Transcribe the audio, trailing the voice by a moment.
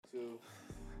2,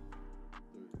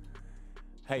 3.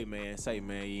 Hey man, say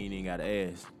man, you ain't even gotta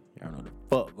ask. Y'all know the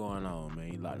fuck going on,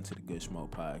 man. You locked into the Good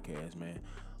Smoke podcast, man.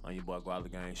 On your boy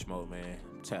Guala Gang Smoke, man.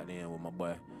 Tapped in with my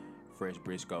boy Fresh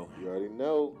Briscoe. You already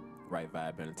know. Right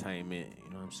Vibe Entertainment, you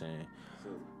know what I'm saying?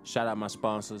 Shout out my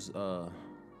sponsors, Guala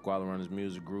Runners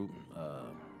Music Group. I'm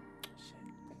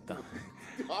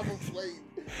waiting.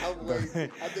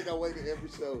 I think I waited every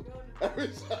show.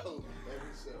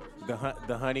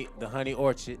 The honey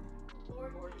orchard.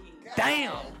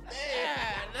 Damn.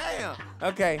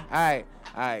 Okay, all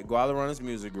right. Guala Runners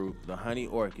Music Group, the Honey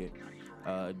Orchid.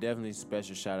 Definitely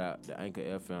special shout out to Anchor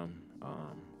FM,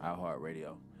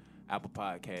 iHeartRadio, Apple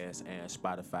Podcasts, and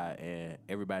Spotify, and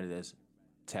everybody that's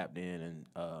tapped in and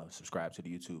subscribed to the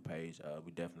YouTube page.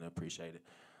 We definitely appreciate it.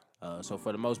 So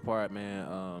for the most part,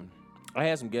 man, I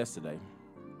had some guests today.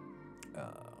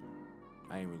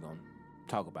 I ain't really gonna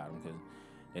talk about them because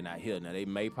they're not here. Now, they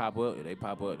may pop up. If they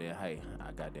pop up, then, hey,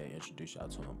 I got to introduce y'all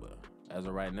to them. But as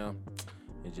of right now,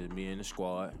 it's just me and the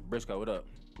squad. Briscoe, what up?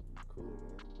 Cool, man.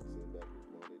 Sitting back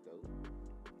with one,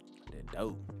 They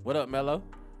dope. What up, Mello?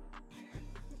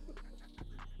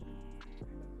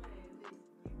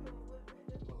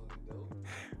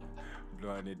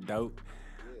 Blowing it dope.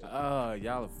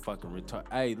 Y'all are fucking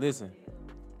retarded. Hey, listen.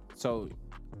 So,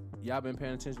 y'all been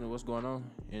paying attention to what's going on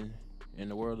in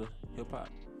the world of hip-hop?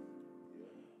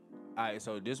 All right,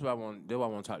 so this is what I want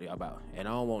to talk to y'all about. And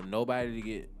I don't want nobody to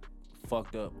get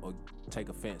fucked up or take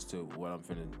offense to what I'm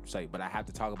finna say. But I have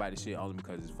to talk about this shit only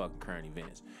because it's fucking current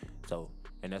events. So,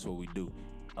 and that's what we do.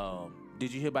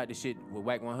 Did you hear about this shit with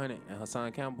Wack 100 and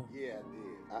Hassan Campbell? Yeah,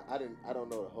 I did. I don't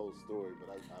know the whole story, but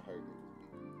I heard it.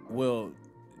 Well,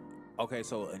 okay,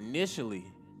 so initially,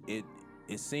 it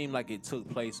seemed like it took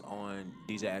place on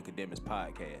DJ Academic's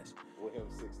podcast. With him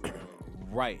 6ix9ine.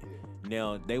 Right. Yeah.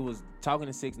 Now, they was talking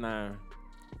to 6ix9ine,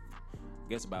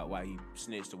 guess about why he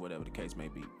snitched or whatever the case may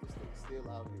be. This nigga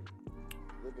still out here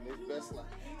living his best life.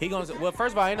 He gonna say, well,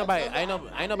 first of all, ain't nobody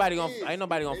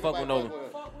gonna fuck with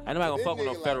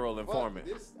no federal informant.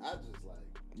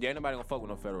 Yeah, ain't nobody gonna fuck with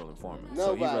no federal informant. Nobody.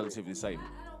 So he's relatively safe.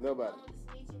 Nobody.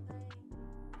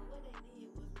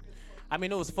 I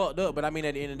mean, it was fucked up, but I mean,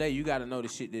 at the end of the day, you gotta know the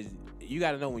shit. You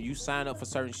gotta know when you sign up for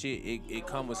certain shit, it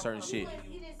come with certain shit.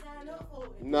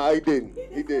 No, he didn't.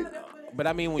 He didn't. But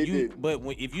I mean,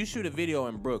 if you shoot a video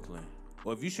in Brooklyn,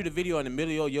 or if you shoot a video in the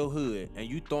middle of your hood, and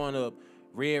you throwing up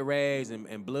red rags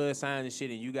and blood signs and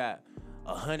shit, and you got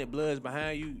 100 bloods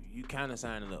behind you, you kind of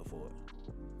signing up for it.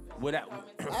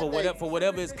 For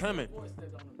whatever is coming.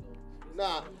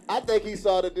 Nah, I think he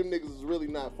saw that them niggas was really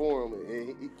not for him,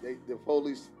 and the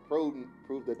police proved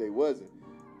that they wasn't,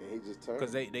 and he just turned.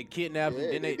 Cause they kidnapped him.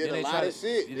 Then they did a lot of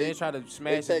shit. Then they try to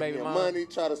smash his baby baby your mama. money,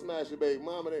 try to smash your baby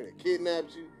mama, then they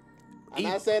kidnapped you. I'm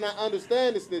not saying I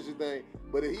understand the snitching thing,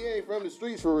 but he ain't from the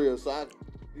streets for real, so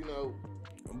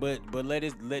But let the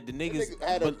niggas let the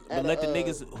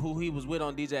niggas who he was with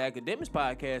on DJ Academic's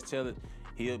podcast tell it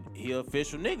he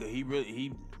official nigga.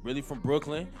 He really from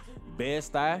Brooklyn,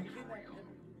 Bed-Stuy.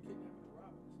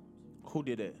 Who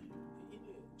did that?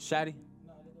 Shotty?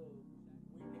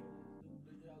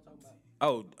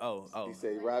 Oh. He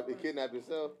said he kidnapped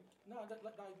himself. No,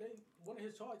 one of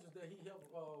his charges that he helped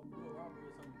real robbery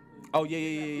or something. Oh yeah.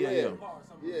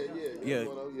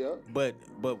 Yeah. But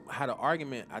how the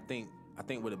argument I think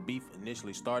where the beef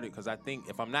initially started, because I think,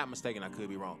 if I'm not mistaken, I could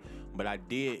be wrong, but I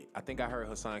think I heard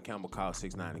Hassan Campbell call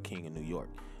 6ix9ine the king of New York.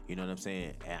 You know what I'm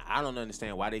saying? And I don't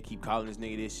understand why they keep calling this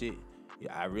nigga this shit.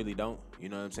 Yeah, I really don't. You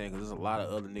know what I'm saying? Because there's a lot of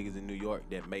other niggas in New York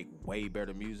that make way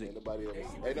better music.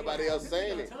 Ain't nobody else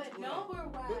saying it.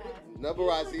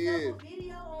 Number-wise, he is.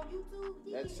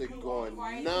 That shit going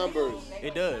numbers.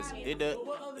 It does.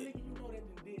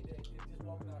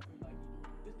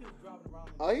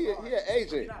 Oh, he an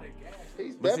agent.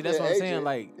 But see, that's what I'm saying.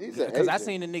 Like, because I agent.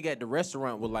 seen the nigga at the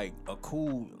restaurant with like a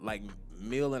cool like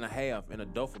meal and a half in a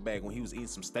duffel bag when he was eating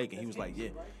some steak, and he was like,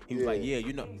 yeah,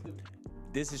 you know,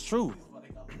 this is true.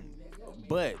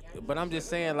 But I'm just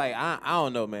saying, like, I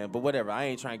don't know, man. But whatever. I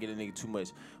ain't trying to get a nigga too much.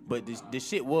 But this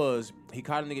shit was, he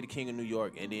called a nigga the king of New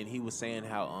York, and then he was saying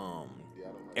how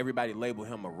everybody labeled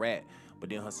him a rat. But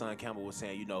then Hassan Campbell was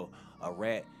saying, you know, a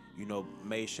rat, you know,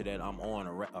 made sure that I'm on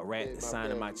a rat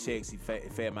signing my checks. He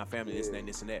fed my family, this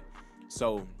and that.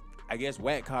 So I guess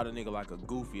Wack called a nigga like a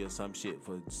goofy or some shit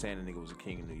for saying a nigga was a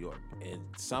king of New York. And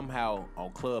somehow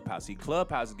on Clubhouse,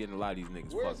 Clubhouse is getting a lot of these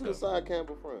niggas Where's fucked up. Hassan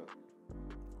Campbell from?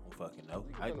 Fucking know.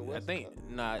 I think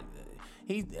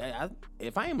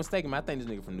if I ain't mistaken, I think this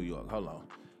nigga from New York. Hold on,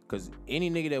 Cause any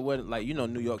nigga that wear like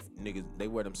New York niggas, they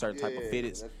wear them certain type of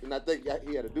fitteds. And I think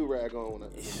he had a do-rag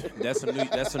on. That's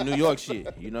some New York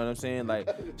shit. You know what I'm saying? Like,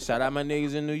 shout out my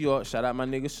niggas in New York. Shout out my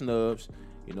nigga Snubs.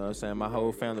 You know what I'm saying? My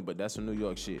whole family, but that's some New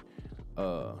York shit.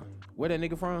 Where that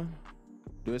nigga from?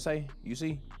 Do it say? You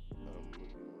see? I'm looking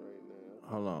right now.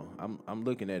 Hold on. I'm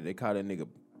looking at it. They call that nigga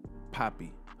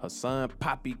Poppy. Hassan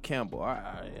Poppy Campbell.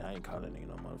 I ain't call that nigga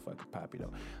no motherfucking Poppy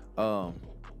though.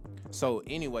 So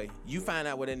anyway, you find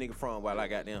out where that nigga from while I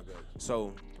got them.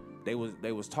 So they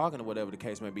was talking or whatever the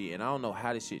case may be, and I don't know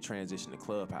how this shit transitioned to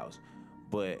Clubhouse,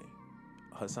 but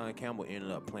Hassan Campbell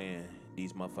ended up playing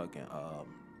these motherfucking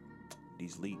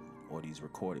these leaked or these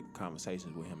recorded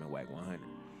conversations with him and Wack 100.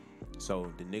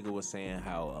 So the nigga was saying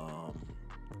how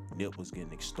Nip was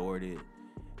getting extorted,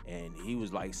 and he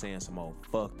was like saying some old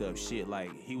fucked up shit.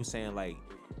 Like he was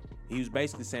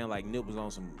basically saying like Nip was on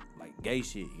some like gay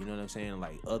shit. You know what I'm saying?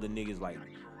 Like other niggas, like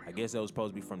I guess that was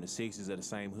supposed to be from the 60s of the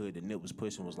same hood that Nip was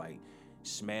pushing, was like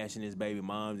smashing his baby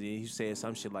moms. And he said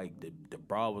some shit like the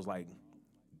broad was like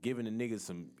giving the niggas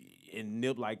some, and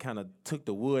Nip like kind of took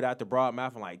the wood out the broad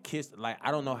mouth and like kissed. Like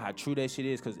I don't know how true that shit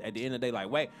is, because at the end of the day, like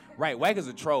Wack is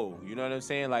a troll. You know what I'm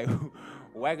saying? Like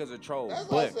Wack is a troll. That's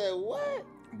why I said what?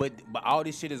 But all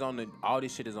this shit is on the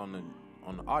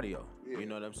audio. Yeah. You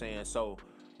know what I'm saying? So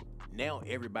now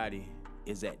everybody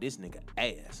is at this nigga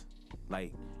ass.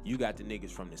 Like you got the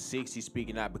niggas from the 60s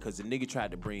speaking out, because the nigga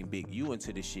tried to bring Big U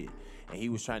into the shit, and he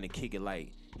was trying to kick it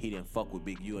like he didn't fuck with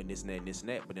Big U and this and that and this and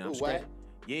that. But then I'm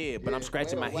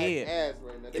scratching my head. Ass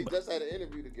right now. They just had an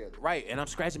interview together. Right, and I'm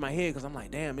scratching my head because I'm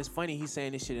like, damn, it's funny he's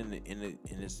saying this shit in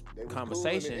this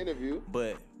conversation. Cool in the interview.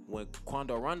 But when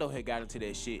Quando Rondo had got into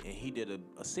that shit and he did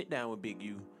a sit down with Big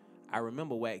U, I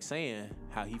remember Wack saying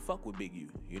how he fuck with Big U.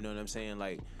 You know what I'm saying?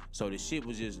 Like, so the shit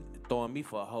was just throwing me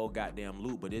for a whole goddamn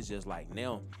loop. But it's just like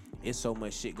now, it's so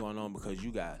much shit going on, because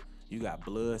you got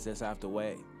Bloods that's after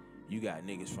Wack. You got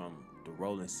niggas from the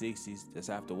Rolling 60s that's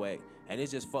after Wack. And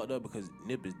it's just fucked up because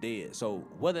Nip is dead. So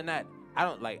whether or not, I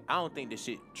don't think this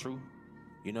shit true.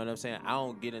 You know what I'm saying? I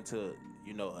don't get into,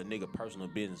 a nigga personal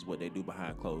business, what they do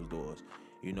behind closed doors.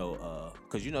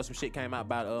 Cause some shit came out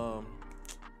about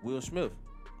Will Smith.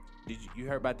 Did you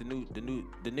heard about the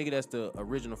nigga that's the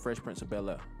original Fresh Prince of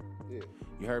Bel-Air? Yeah.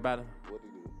 You heard about him? What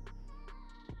did he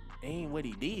do? Ain't what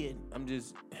he did. I'm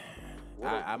just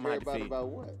I might have to about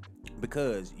what?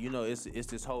 Because it's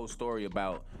this whole story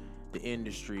about the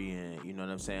industry, and you know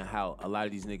what I'm saying, how a lot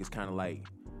of these niggas kind of like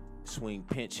swing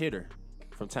pinch hitter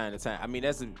from time to time. I mean,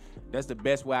 that's the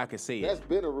best way I can say it. That's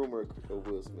been a rumor of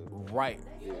Will Smith. Right.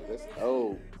 Yeah, that's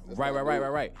old.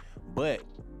 Right. But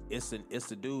it's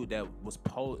the dude that was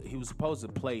supposed to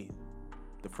play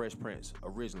the Fresh Prince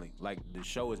originally. Like the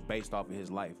show is based off of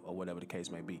his life or whatever the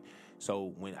case may be.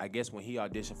 So when he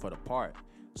auditioned for the part,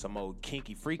 some old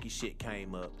kinky freaky shit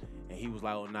came up, and he was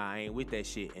like, "Oh nah, I ain't with that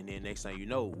shit." And then next thing you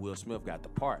know, Will Smith got the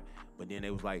part. But then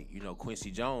they was like,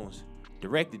 Quincy Jones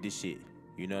directed this shit.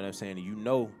 You know what I'm saying?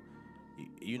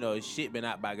 And shit been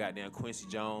out by goddamn Quincy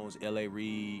Jones, L.A.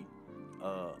 Reid,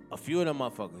 a few of them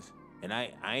motherfuckers. And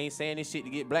I ain't saying this shit to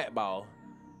get blackballed.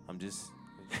 I'm just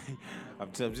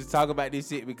just talking about this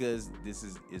shit because this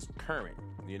is current.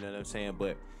 You know what I'm saying?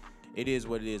 But it is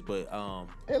what it is. But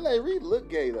L.A. Reid look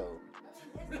gay though.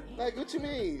 Like, what you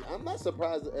mean? I'm not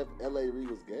surprised if L.A. Reid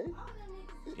was gay.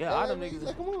 Yeah, all them niggas.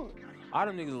 Like, come on. All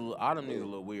them niggas a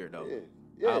little weird though.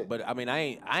 Yeah. But I mean,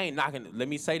 I ain't knocking. Let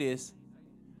me say this: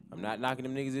 I'm not knocking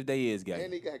them niggas if they is gay.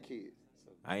 And he got kids.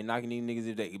 I ain't knocking these niggas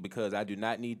if they, because I do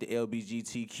not need the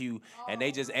LBGTQ. And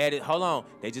they just added. Hold on,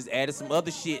 they just added some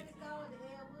other shit.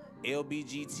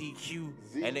 LBGTQ.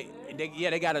 Z? And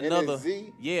they got another.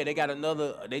 Z? Yeah, they got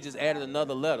another. They just added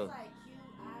another letter.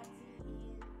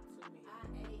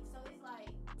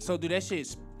 So do that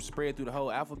shit spread through the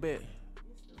whole alphabet?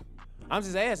 I'm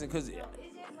just asking because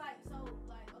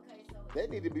they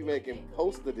need to be making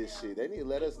posts of this shit. They need to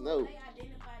let us know.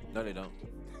 No, they don't.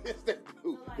 Yes, they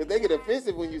do. Because they get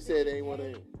offensive when you say they ain't one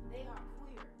of them.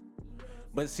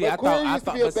 But see, I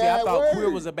thought queer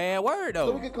was a bad word though.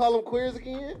 So we can call them queers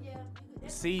again?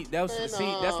 See, that's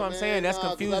what I'm saying. That's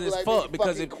confusing as fuck,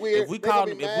 because if we called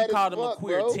them a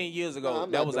queer 10 years ago,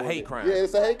 that was a hate crime. Yeah,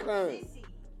 it's a hate crime.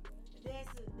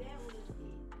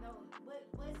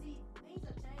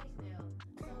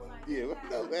 Yeah,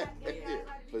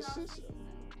 for sure.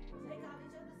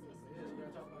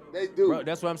 They do. Bro,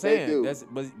 that's what I'm saying.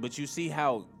 But you see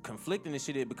how conflicting this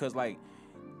shit is, because like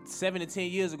 7 to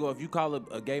 10 years ago, if you call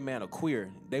a gay man a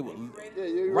queer, they would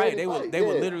they would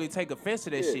literally take offense to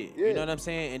that shit. Yeah. You know what I'm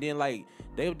saying? And then like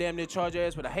they would damn near charge your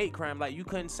ass with a hate crime. Like you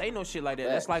couldn't say no shit like that.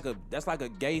 Facts. That's like a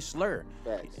gay slur.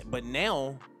 Facts. But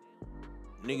now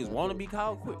niggas want to be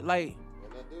called quick. Like,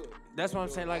 When I do it. that's what I'm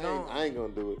saying. Like, I ain't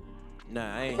gonna do it.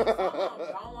 nah, I ain't. Some moms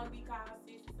don't want to be called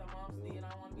sissy. Some moms still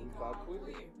don't want to be called queer.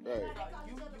 Right. So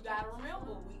you gotta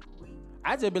remember, we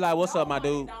I just be like, what's up, my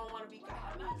don't dude? want to be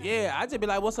called. Yeah, I just be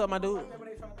like, what's up, my dude? Remember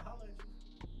they tried to holler at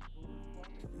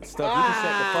you? Stuff, you can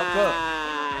shut the fuck up.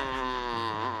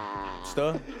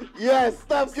 Stuff. Yes,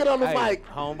 Stuff, get on the Hey, mic.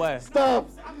 homeboy. Stuff.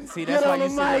 See, Get that's why on you the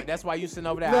sitting. mic. That's why you sitting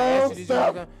over there. No, I asked you this.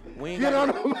 stop. We ain't Get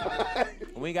on got. the mic.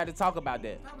 We ain't got to talk about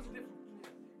that. That was a different.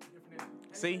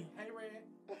 See, Hey, Red.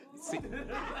 see.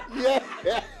 Yeah.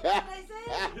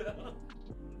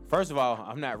 First of all,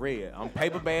 I'm not red. I'm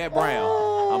paper bag brown.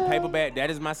 I'm paper bag. That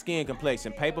is my skin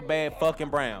complexion. Paper bag fucking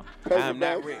brown. I'm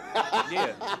not red.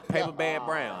 Yeah, paper bag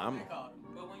brown. I'm. But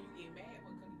when you get mad,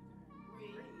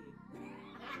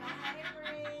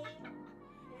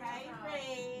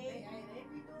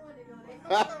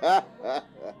 what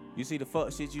could You see the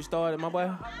fuck shit you started, my boy?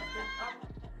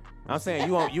 I'm saying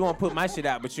you won't put my shit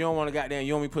out, but you don't want to goddamn.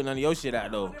 You want me put none of your shit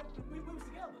out though. We was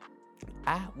together.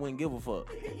 I wouldn't give a fuck.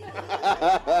 I tried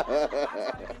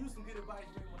to give you some good advice.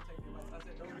 You didn't want to take the advice. I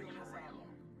said, don't be on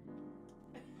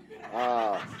that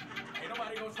sidewalk. Ain't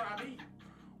nobody gonna try me.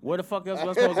 Where the fuck else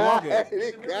was I supposed to walk at?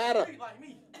 They got her. Like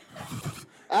me.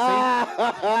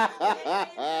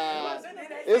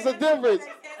 It's a difference.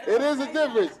 It is a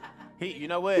difference. You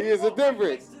know what? It is a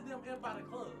difference. To them in by the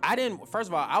club. I didn't. First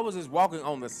of all, I was just walking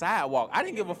on the sidewalk. I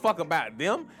didn't give a fuck about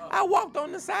them. I walked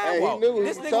on the Hey, sidewalk. he knew.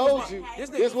 This He nigga told was- you. This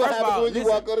nigga, This what first of happens all, when you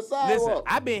walk on the sidewalk. Listen,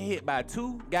 I've been hit by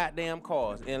 2 goddamn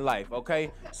cars in life.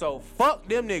 Okay, so fuck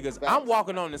them niggas. I'm Facts.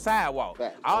 walking on the sidewalk.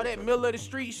 Facts. All that middle of the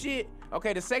street shit.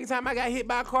 Okay, the second time I got hit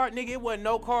by a car, nigga, it wasn't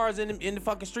no cars in the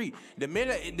fucking street. The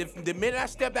minute I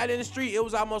stepped out in the street, it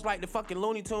was almost like the fucking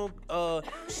Looney Tune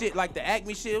shit, like the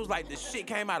Acme shit. It was like the shit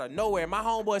came out of nowhere. My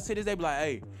homeboys to this day be like,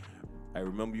 hey,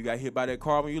 remember you got hit by that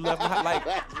car when you left the house? Like,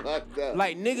 That's fucked up.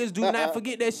 like niggas do not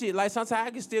forget that shit. Like sometimes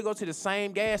I can still go to the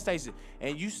same gas station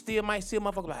and you still might see a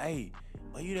motherfucker like, hey,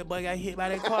 well, you that boy got hit by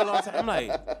that car a long time. I'm like,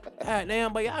 God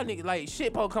damn, but y'all niggas like shit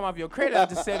supposed to come off your credit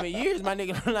after 7 years, my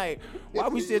nigga. Like, why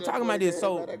we still talking about this?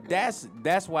 So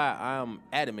that's why I'm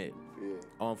adamant Yeah.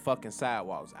 on fucking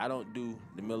sidewalks. I don't do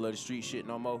the middle of the street shit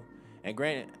no more. And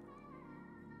granted,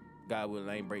 God willing,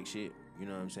 I ain't break shit. You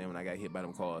know what I'm saying? When I got hit by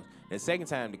them cars. The second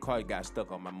time, the car got stuck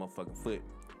on my motherfucking foot.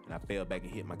 And I fell back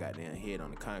and hit my goddamn head on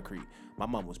the concrete. My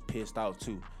mom was pissed off,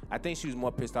 too. I think she was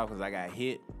more pissed off because I got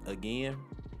hit again.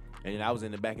 And then I was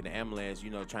in the back of the ambulance,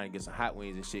 you know, trying to get some hot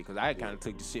wings and shit. Because I kind of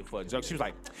took the shit for a joke. She was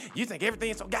like, you think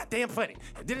everything's so goddamn funny.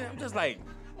 And then I'm just like,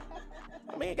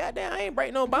 I mean, goddamn, I ain't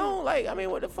break no bone. Like, I mean,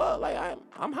 what the fuck? Like,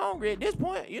 I'm hungry at this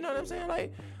point. You know what I'm saying?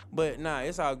 Like, but nah,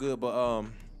 it's all good. But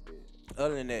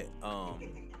other than that,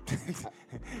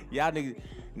 y'all niggas,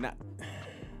 nah,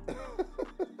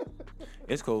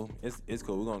 it's cool. It's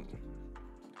cool. We're gonna.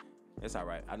 It's all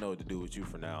right. I know what to do with you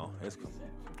for now. It's cool.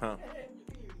 Huh?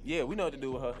 Yeah, we know what to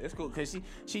do with her. It's cool because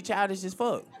she childish as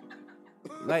fuck.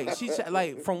 Like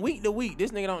like from week to week,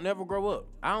 this nigga don't never grow up.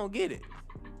 I don't get it.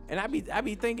 And I be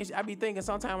thinking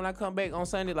sometime when I come back on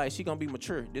Sunday, like she gonna be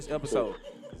mature this episode.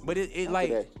 But it like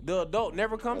today. the adult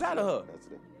never comes out of her. That's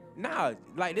it. Nah,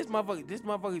 like this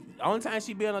motherfucker. Only time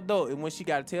she be an adult is when she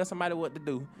gotta tell somebody what to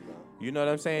do. You know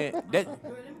what I'm saying? That's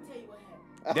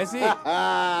it.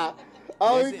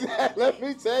 Let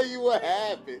me tell you what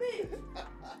happened.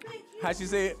 How she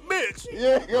said, bitch.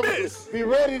 Yeah, Bitch. be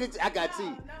ready to. I got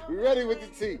tea. Be ready with the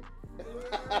tea.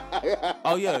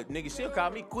 Oh yeah, nigga, she'll call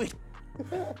me quick.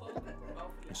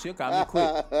 She'll call me quick.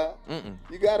 Mm-mm.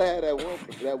 You gotta have that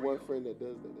one friend that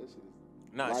does that.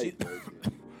 That shit is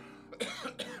Nah,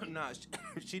 life, baby. nah,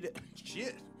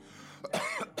 shit.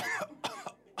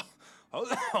 Hold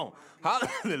on,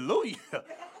 hallelujah.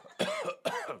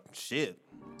 Shit,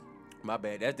 my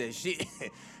bad. That's that shit.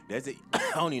 That's it.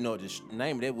 I don't even know what the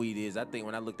name of that weed is. I think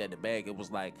when I looked at the bag, it was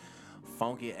like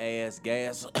funky ass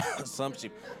gas, some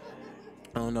shit.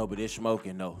 I don't know, but it's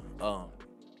smoking though.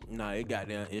 Nah, it got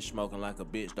there. It's smoking like a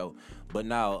bitch though. But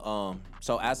now,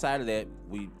 so outside of that,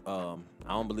 we I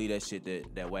don't believe that shit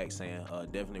that Wax saying.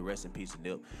 Definitely rest in peace to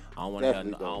Nip. I don't want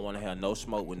to have no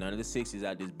smoke with none of the 60s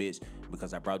out this bitch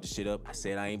because I brought the shit up. I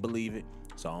said I ain't believe it,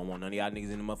 so I don't want none of y'all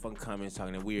niggas in the motherfucking comments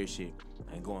talking that weird shit.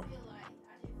 I ain't going.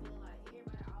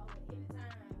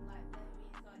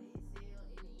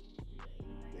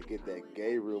 They get that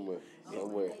gay rumor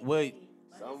somewhere. Well,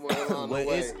 Somewhere along the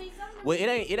way.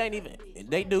 it ain't even.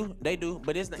 They do,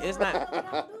 but it's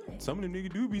not. Some of the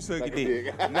niggas do be sucking Sucking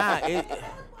dick. dick. Nah,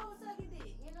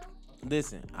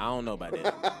 listen, I don't know about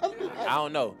that. I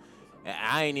don't know. And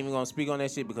I ain't even gonna speak on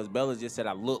that shit because Bella just said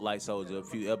I look like Soldier a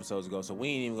few episodes ago, so we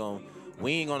ain't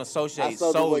gonna associate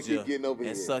Soulja Boy keep Soldier getting over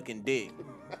and here. sucking dick.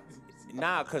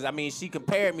 Nah, cause I mean she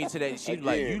compared me to that. She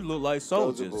like Again, you look like Soulja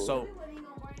soldiers. Boy. So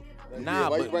Yeah, nah,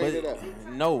 why you bringing it up?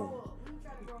 no.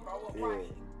 Yeah.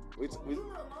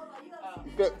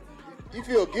 You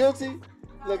feel guilty?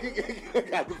 Look, he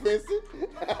got defensive.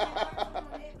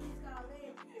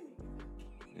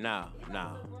 Nah.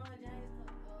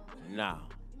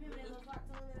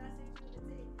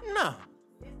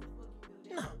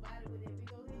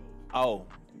 Oh,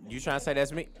 you trying to say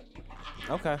that's me?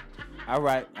 Okay. All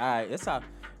right. It's all.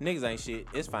 Niggas ain't shit.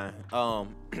 It's fine.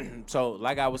 So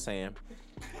like I was saying,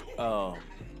 I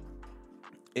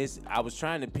was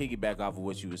trying to piggyback off of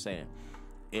what you were saying.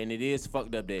 And it is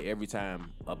fucked up that every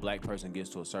time a black person gets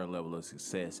to a certain level of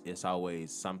success, it's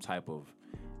always some type of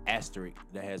asterisk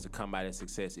that has to come out of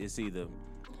success. It's either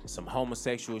some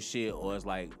homosexual shit or it's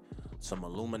like some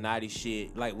Illuminati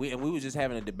shit. Like we was just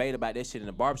having a debate about that shit in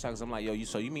the barbershop. Cause I'm like, yo,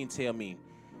 you mean tell me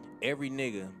every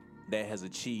nigga that has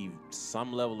achieved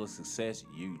some level of success,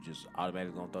 you just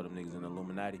automatically gonna throw them niggas in the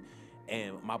Illuminati?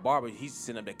 And my barber, he's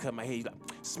sitting up there cutting my hair. He's like,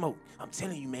 Smoke, I'm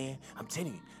telling you, man. I'm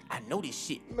telling you, I know this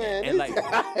shit. Man, and like,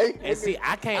 and see,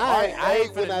 I can't argue. I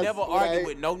ain't finna never argue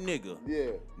with no nigga.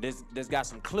 Yeah. That's got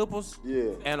some clippers.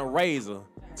 Yeah. And a razor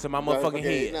to my motherfucking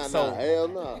head. Nah, hell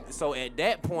no. So at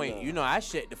that point, you know, I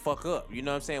shut the fuck up. You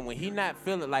know what I'm saying? When he not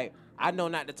feeling like, I know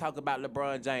not to talk about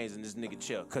LeBron James and this nigga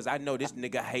chill, cause I know this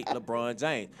nigga hate LeBron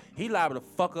James. He liable to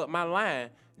fuck up my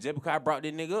line just because I brought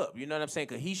this nigga up. You know what I'm saying?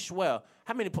 Cause he swear,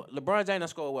 how many LeBron James done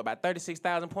scored what, about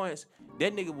 36,000 points?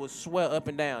 That nigga will swear up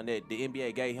and down that the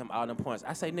NBA gave him all them points.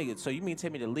 I say, nigga, so you mean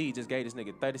tell me the league just gave this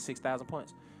nigga 36,000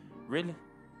 points? Really?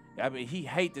 I mean, he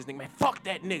hate this nigga, man. Fuck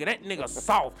that nigga. That nigga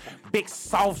soft. Big,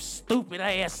 soft, stupid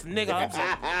ass nigga.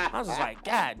 I was just like,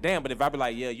 God damn. But if I be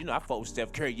like, yeah, you know, I fuck with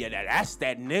Steph Curry. Yeah, that's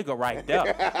that nigga right there.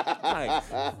 Like,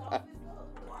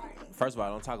 first of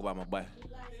all, don't talk about my boy.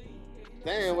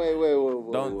 Damn,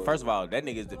 wait. First of all, that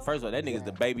nigga's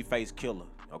the baby face killer.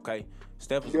 Okay,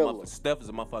 Steph is a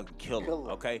motherfucking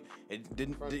killer. Okay,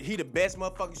 he the best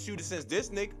motherfucking shooter since this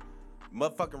nigga,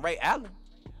 motherfucking Ray Allen.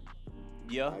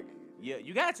 Yeah,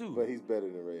 you got to. But he's better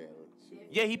than Ray Allen. Shit.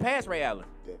 Yeah, he passed Ray Allen.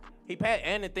 Definitely. He passed,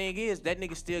 and the thing is, that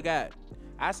nigga still got,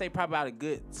 I say probably about a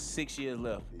good 6 years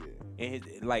left. Yeah.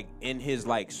 in his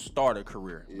starter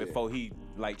career Yeah. before he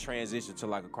transitioned to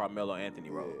like a Carmelo Anthony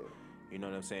role. Yeah. You know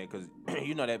what I'm saying? Cause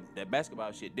you know that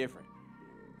basketball shit different.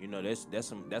 You know that's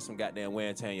some goddamn wear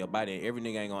and tear in your body. And every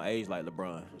nigga ain't gonna age like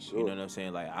LeBron. Sure. You know what I'm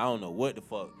saying? Like I don't know what the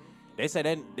fuck. They say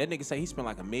that nigga say he spent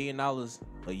like $1 million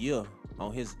a year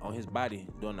on his body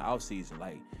during the off season.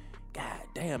 Like, god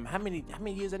damn, how many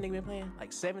years that nigga been playing?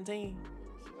 Like 17?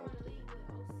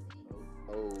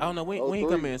 I don't know when he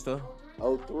come in and stuff.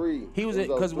 03. He was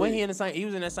because when he in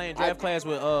that same draft class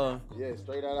with yeah,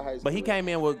 straight out of high school. But he came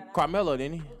in with Carmelo,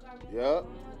 didn't he? Yeah.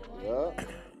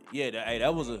 Yeah,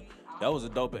 that was a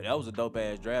dope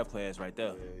ass draft class right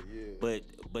there. Yeah. But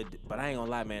I ain't gonna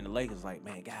lie, man. The Lakers like,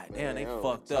 man, god damn, they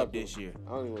fucked up this year.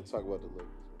 I don't even want to talk about the Lakers.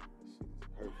 That shit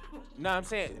hurt. No, I'm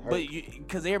saying, but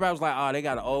because everybody was like, oh, they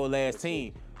got an old ass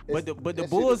team. But the that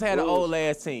Bulls shit is had an old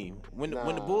bullshit. ass team. When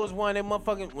the Bulls won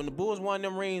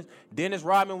them rings, Dennis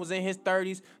Rodman was in his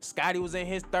 30s, Scotty was in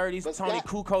his 30s, But Tony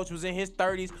Kukoc was in his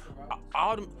 30s.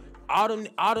 All them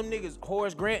niggas,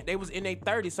 Horace Grant, they was in their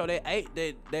 30s, so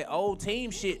that old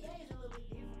team shit.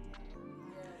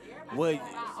 Well,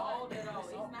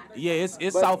 yeah,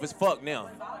 it's soft as fuck now.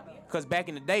 Cause back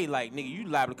in the day, like nigga, you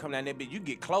liable to come down that bitch, you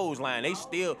get clothesline. They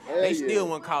still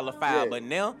wouldn't call a foul. Yeah. But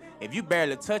now, if you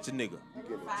barely touch a nigga, You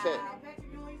get a check.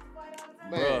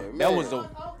 bruh, that was the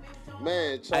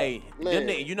Man, hey, man. them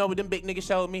niggas, you know what them big niggas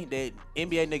showed me? That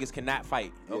NBA niggas cannot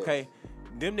fight. Okay,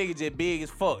 them niggas just big as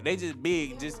fuck. They just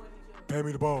big, just pay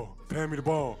me the ball.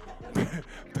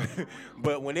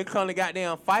 But when it come to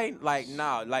goddamn fight, like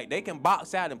nah, like they can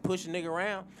box out and push a nigga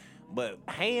around, but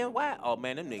hand wide, oh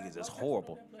man, them niggas is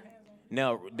horrible.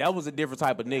 Now that was a different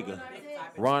type of nigga.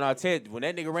 Ron Artest, when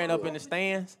that nigga ran up in the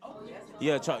stands,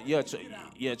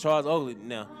 Charles Oakley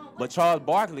now, but Charles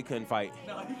Barkley couldn't fight.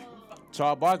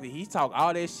 Charles Barkley, he talk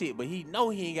all that shit, but he know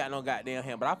he ain't got no goddamn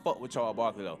hand. But I fuck with Charles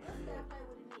Barkley though.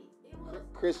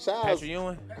 Chris Childs. Patrick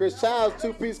Ewing. Chris Childs,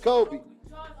 two-piece Kobe.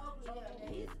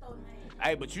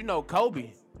 Hey, but you know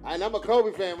Kobe. And I'm a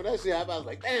Kobe fan. When that shit happened, I was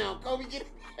like, damn, Kobe, get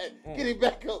him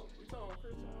back up.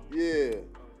 Yeah.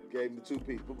 Gave him the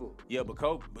two-piece. Boom, boom. Yeah, but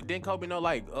didn't Kobe know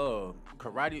like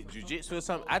karate, jiu-jitsu or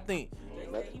something? I think.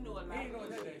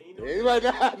 Right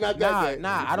now, not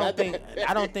that day.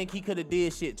 I don't think he could have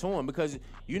did shit to him because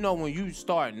you know when you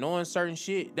start knowing certain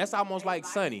shit, that's almost like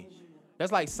Sonny.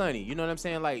 That's like Sonny. You know what I'm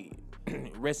saying? Like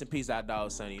rest in peace, our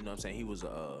dog Sonny. You know what I'm saying? He was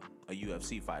a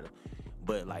UFC fighter,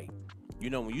 but like you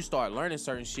know, when you start learning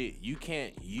certain shit, you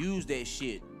can't use that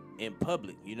shit in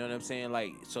public. You know what I'm saying?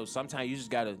 Like, so sometimes you just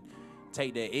gotta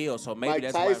take that L. So maybe Mike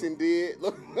that's Tyson did.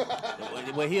 Look.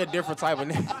 why. Well, he a different type of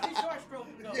nigga. He short stroke,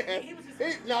 though. Yeah. He was just.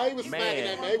 He was Man. smacking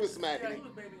that man. He was smacking Yeah, it. he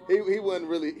was baby. He wasn't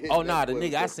really hitting Oh nah, that the boy.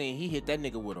 nigga I seen, he hit that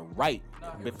nigga with a right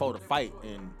before the fight,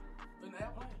 and In the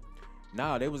airplane.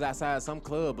 nah, they was outside some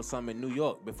club or something in New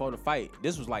York before the fight.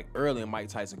 This was like early in Mike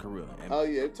Tyson's career. And, Oh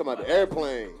yeah, you talking about the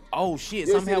airplane. oh shit,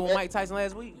 You something see happened with that- Mike Tyson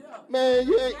last week. Man,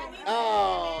 you ain't.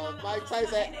 Oh, Mike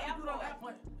Tyson. He was on the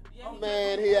airplane.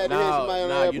 Man, he had to hit Nah, somebody on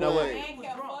the nah, airplane. you know what? He Man was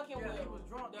kept drunk. fucking Yeah, with he him. was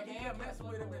drunk. He kept messing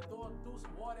with him and threw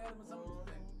some water at him or something.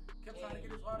 Kept trying to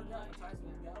get his autograph. And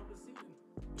Tyson got over the seat.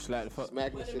 Slap the fuck.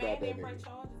 Smacking the But the shit man out that didn't nigga. press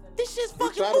charges. This shit's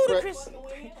fucking tried to ludicrous. Fucking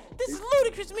with him. This is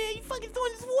ludicrous, man. You fucking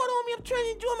throwing this water on me. I'm trying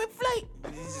to enjoy my flight.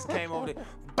 He just came over there.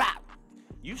 Bop.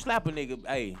 You slap a nigga.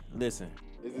 Hey, listen.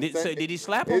 Did he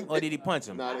slap him or did he punch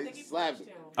him? Nah, I he think he slapped punched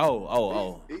him. him.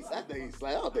 Oh. I think he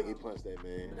slapped. I don't think he punched that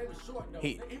man. They was short, though.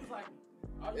 He- He was like,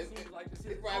 all you see was like this He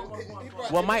shit.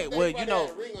 brought- Well, Mike, he well, probably you know-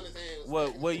 had a ring on his hand or Well,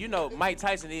 something. you know, Mike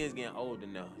Tyson is getting older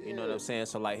now. You know what I'm saying?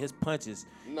 So like his punches.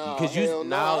 Nah, Cause you hell no.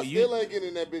 now I you still ain't getting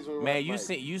in that bitch with man, Rock you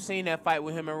Mike. seen that fight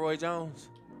with him and Roy Jones?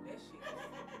 That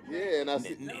shit. Yeah, and I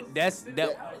see. That's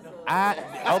that.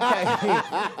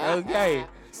 I okay.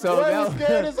 So Roy that was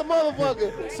scared as a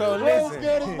motherfucker. So Roy was listen.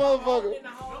 scared as a motherfucker. In the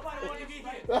whole Nobody wanted to get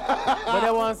hit. but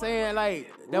that's what I'm saying. Like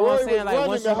that's Roy what I'm was saying. Like running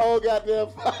once the you whole goddamn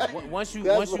fight. once you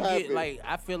That's once you what get happened. like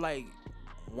I feel like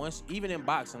once even in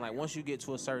boxing, like once you get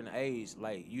to a certain age,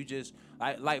 like you just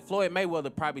like Floyd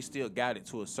Mayweather probably still got it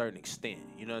to a certain extent.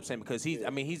 You know what I'm saying? Because he's I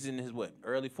mean he's in his what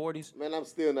early 40s. Man, I'm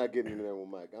still not getting in there with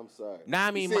Mike. I'm sorry. Nah, I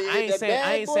You mean, see, I ain't that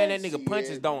saying bad that nigga boy punches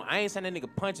shit. don't. I ain't saying that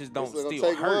nigga punches don't It's gonna still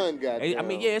take hurt. one, goddamn. I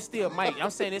mean, yeah, it's still Mike. I'm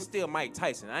saying it's still Mike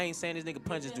Tyson. I ain't saying this nigga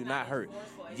punches do not hurt.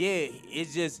 Yeah,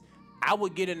 it's just I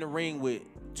would get in the ring with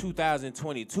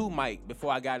 2022 Mike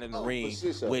before I got in the Oh, for ring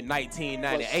shit show. with For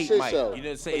 1998 shit Mike. show. You know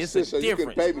what I'm For saying? It's shit a show. You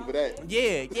difference. can pay me for that.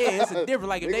 Yeah, it's a different.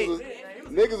 Like if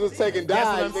Niggas was taking dives. that's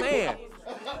what I'm nigga. saying.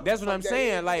 That's what I'm Okay,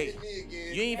 saying. Like hit me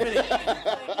again. you ain't You finna. can't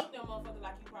eat them motherfuckers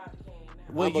like you probably can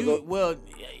now. Well, I'ma you go- well.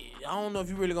 I don't know if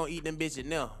you really gonna eat them bitches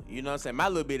now. You know what I'm saying? My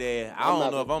little bit ass. I I'm don't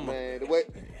not know if I'm. Man, the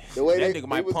way That they nigga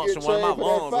might was puncture getting one of my trained for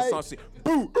lungs that or fight, some shit.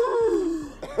 Boo!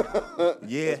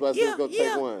 Yeah. That's why I said it's gonna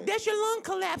take one. That's your lung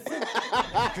collapsing.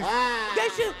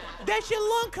 that's your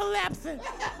lung collapsing.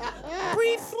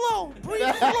 Breathe slow.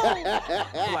 Breathe slow.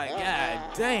 Like, god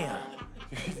damn.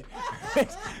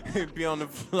 Be on the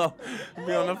floor.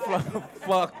 Be on the floor.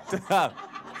 Fucked up.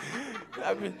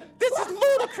 I mean, this is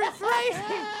ludicrous,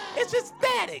 right? It's just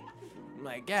static. I'm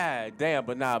like, god damn.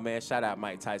 But nah, man. Shout out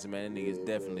Mike Tyson, man. That nigga is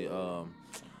definitely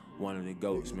one of the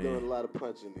goats, He's man. doing a lot of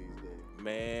punching these days.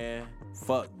 Man,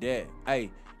 fuck that. Hey,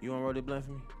 you want to roll the blunt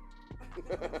for me? You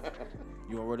want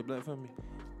to roll the blunt for me?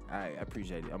 All right, I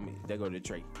appreciate it. I mean, they go to the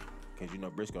tray. Because, you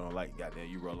know, Briscoe don't like goddamn,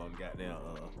 you roll on the goddamn,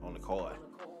 on the card.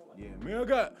 Yeah, man,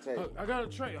 I got a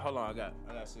tray. Hold on, I got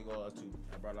cigars too.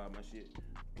 I brought out my shit.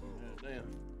 Damn,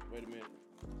 wait a minute.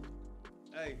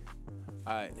 Hey.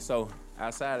 All right, so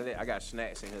outside of that, I got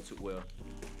snacks in here too. Well,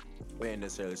 we ain't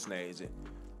necessarily snacks, is it?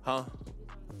 Huh?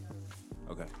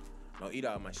 Okay. Don't eat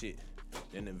all my shit.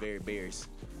 Then the very berries.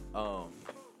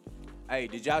 Hey,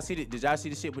 did y'all see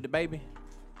the shit with the baby?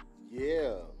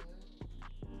 Yeah.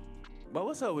 But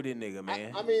what's up with this nigga,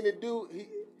 man? I mean, the dude,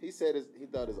 he said he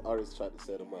thought his artist tried to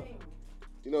set him up.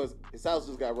 You know, his house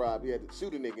just got robbed. He had to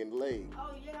shoot a nigga in the leg.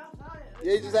 Oh, yeah, I saw it.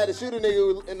 Yeah, he just had to shoot a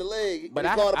nigga in the leg. But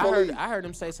he called the police. I heard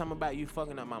him say something about you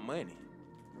fucking up my money.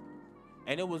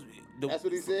 And it was That's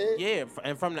what he said? Yeah,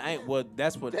 and from the ain't well,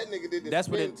 that's what That nigga did the that's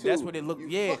what spin, it too. that's what it looked. You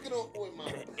Yeah, fucking on point,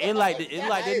 mama. it like this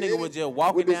nigga was just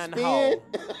walking With the down the hall,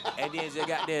 spin? and then just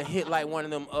got there hit like one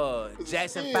of them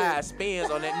Jackson spin. 5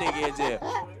 spins on that nigga in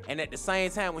jail. And at the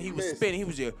same time when he was Missed. spinning, he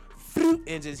was just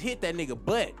and just hit that nigga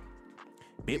butt.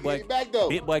 Big boy, He back though.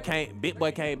 Big boy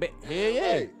came back. Hell yeah.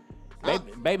 Hey.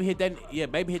 Baby hit that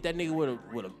nigga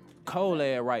with a cold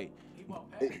ass right.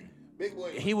 Big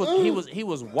boy. He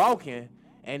was walking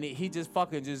and he just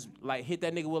fucking just like hit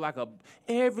that nigga with like a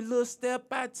every little step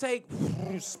I take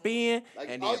spin Like,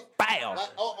 and oh, then bow. Like,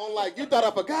 on like, you thought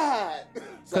I forgot.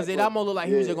 Cause it almost looked like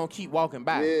he was just gonna keep walking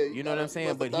by. Yeah, You know what I'm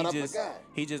saying? But thought I he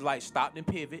forgot. just like stopped and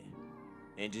pivot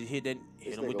and just hit him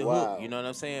with nigga the wild. hook. You know what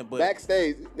I'm saying? But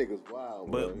Backstage, this nigga's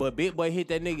wild, boy. But Big Boy hit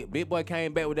that nigga. Big Boy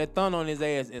came back with that thumb on his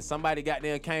ass, and somebody got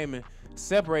there came and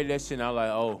separated that shit. And I was like,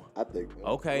 oh, I think.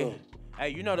 okay. Hey,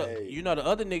 you know the Hey.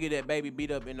 other nigga that baby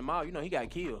beat up in the mall. You know he got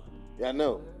killed, Yeah, I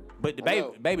know. but the I baby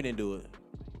know. baby didn't do it.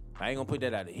 I ain't gonna put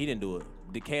that out there. He didn't do it.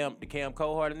 The Cam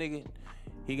Cold-hearted nigga,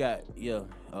 He got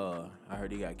I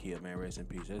heard he got killed, man. Rest in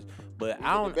peace. But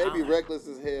I The don't. baby reckless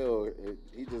as hell.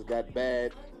 He just got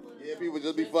bad. Yeah, people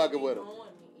just be fucking with him.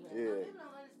 Yeah.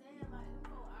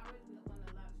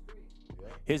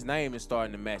 His name is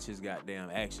starting to match his goddamn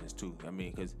actions too. I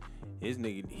mean, cause his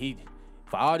nigga,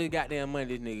 for all this goddamn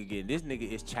money this nigga getting, this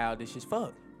nigga is childish as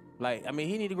fuck. Like, I mean,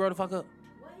 he need to grow the fuck up.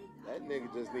 That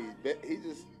nigga just needs. He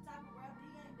just.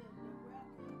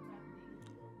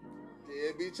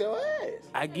 Yeah, beat your ass.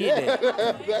 I get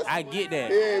that. I get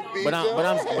that. Yeah, beat but your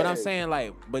I'm ass. saying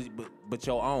like, but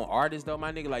your own artist though,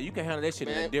 my nigga, like you can handle that shit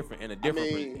in a different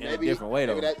way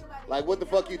though. Maybe like, what the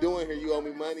fuck you doing here? You owe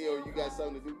me money or you got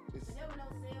something to do?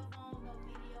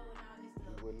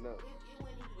 You wouldn't know.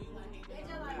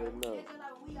 You wouldn't know.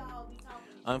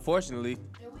 Unfortunately,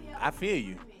 I feel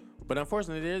you, but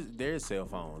unfortunately, there is cell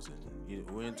phones, and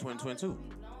we're in 2022.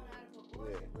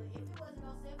 Yeah.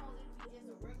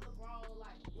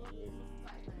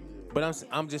 But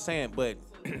I'm just saying, but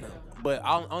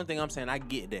only thing I'm saying, I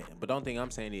get that. But the only thing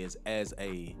I'm saying is, as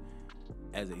a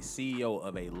CEO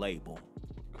of a label,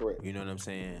 Correct. you know what I'm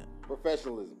saying?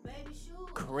 Professionalism.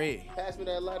 Correct. Pass me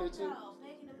that lighter too.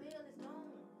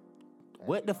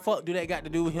 What the fuck do that got to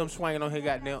do with him swinging on his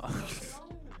goddamn?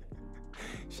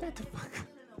 Shut the fuck up.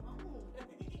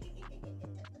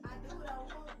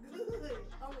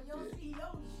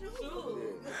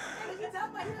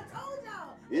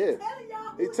 Yeah.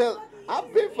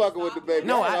 I've been fucking with the baby.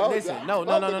 No, Listen.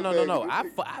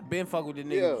 I've been fucking with the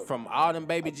nigga Yeah. from all them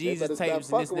baby Jesus better tapes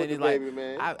stop and this fucking and that. with It's the like, baby,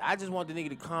 man. I just want the nigga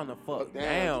to calm the fuck Down.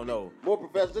 down, though. More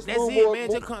professional. Just That's move it, more, man.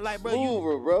 more, Just come, like, bro, move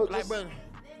her, bro. like, Just- bro.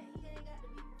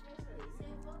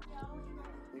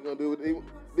 You gonna do it?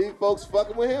 These folks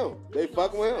fucking with him. They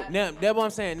fucking with him. Now, that's what I'm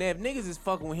saying. Now, if niggas is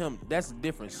fucking with him, that's a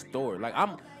different story. Like,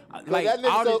 like that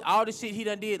nigga all the shit he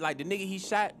done did, like the nigga he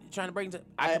shot trying to break into,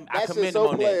 I That commend shit him so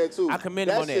on player, that. too. I commend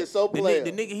That him on shit that. so player.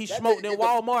 The nigga he That smoked nigga in get the-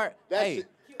 Walmart. that Hey, shit-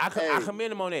 I hey.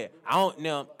 commend him on that.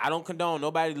 I don't condone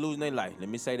nobody losing their life. Let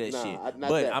me say that shit. Not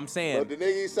But that. I'm saying, But the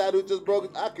nigga he shot who just broke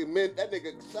it, I commend that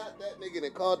nigga shot that nigga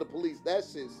and called the police. That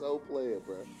shit so player,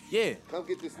 bro. yeah, Come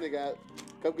get this nigga out.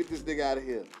 Come get this nigga out of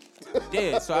here.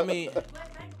 yeah. So I mean, But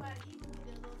think about it, even with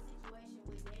the little situation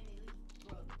with Danny Lee,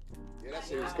 bro. Yeah, that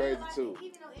shit was crazy too.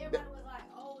 Even though everybody was like,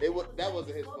 oh, That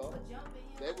wasn't his fault.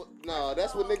 They No,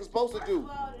 that's what niggas supposed to do.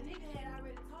 First of all, the nigga had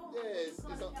already told Yeah, him it's he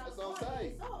was on California,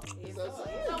 site. It's It's up. on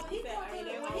site. So when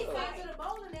he got to the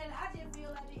bowling alley, I just feel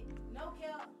like it. No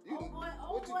cap.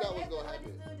 What you thought was gonna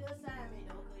happen? Understood the assignment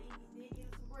though, cause he did get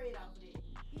some bread off of it.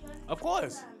 He understood of course. the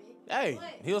assignment. Hey,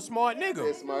 But he a smart nigga.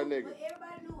 He's a smart nigga. But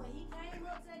everybody knew when he came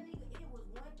up to that nigga, it was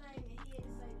one thing that he had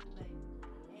to say to the baby.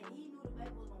 And he knew the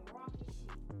baby was gonna rock his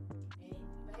shit. And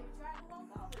the baby tried to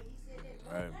walk over. He said that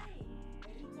one Right. thing.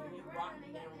 And he turned around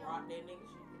and got rock that. that nigga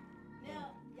shit.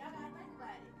 Now, y'all gotta think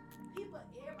about it. People,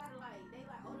 everybody they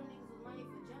like, oh, the niggas was lame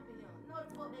for jumping him. No,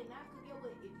 the fuck they not. Cause get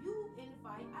what? If you in the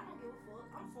fight, I don't give a fuck.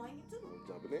 I'm swinging too.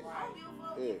 Jumping in. I don't give a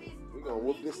fuck Yeah, if it's we gonna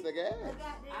whoop this nigga ass.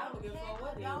 I don't give a fuck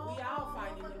what it is. We all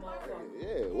fighting them motherfuckers.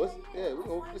 Yeah, we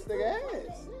gonna whoop this nigga ass.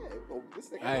 Yeah, we gonna whoop this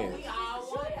nigga Hey. ass. We all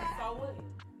what it, so what it.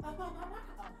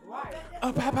 Right.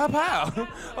 Oh, pow, pow, pow.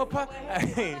 Oh, pow.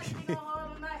 Hey.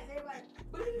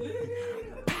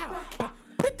 Pow, pow.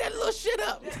 Pick that little shit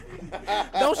up.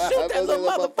 Don't shoot that little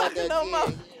motherfucker no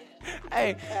more.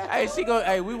 Hey, she go.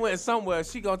 Hey, we went somewhere.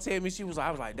 She gonna tell me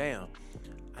I was like, damn,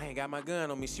 I ain't got my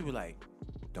gun on me. She was like,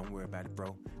 don't worry about it,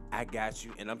 bro. I got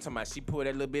you. And I'm talking about she pulled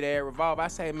that little bit of air revolver. I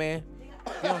say, man,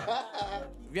 if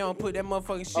you don't put that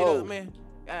motherfucking shit up, man.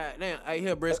 God damn. Hey,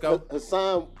 here, Briscoe.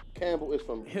 Hassan Campbell is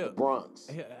from Here. the Bronx.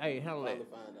 Hey, handle that. Trying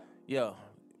to find out. Yo,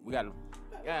 we gotta.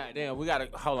 God damn, we gotta.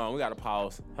 Hold on, we gotta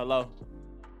pause. Hello.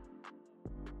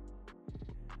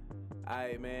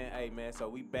 Hey man. So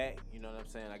we back. You know what I'm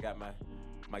saying? I got my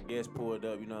guest pulled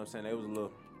up. You know what I'm saying? They was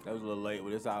a little late,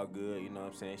 but it's all good. You know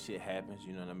what I'm saying? Shit happens.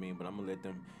 You know what I mean? But I'm gonna let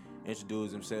them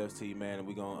introduce themselves to you, man, and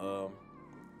we gonna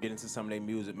get into some of their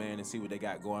music, man, and see what they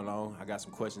got going on. I got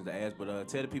some questions to ask, but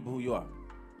tell the people who you are.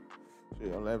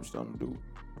 Shit, I'm lavish on the dude.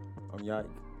 I'm Yank.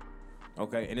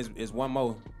 Okay, and it's one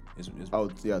more. It's Oh,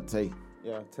 yeah, Tay.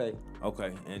 Yeah, Tay.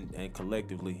 okay, and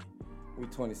collectively. We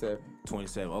 27.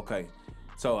 27. Okay.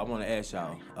 So I want to ask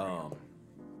y'all,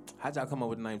 how'd y'all come up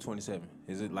with the name 27?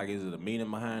 Is it a meaning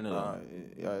behind it?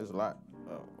 Yeah, it's a lot.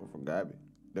 We're from Gabby.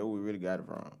 That's where we really got it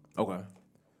from. Okay.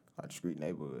 Like the street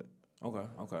neighborhood.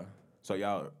 Okay. So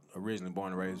y'all originally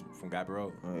born and raised from Gabby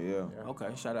Road? Yeah. Okay.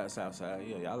 Shout out Southside.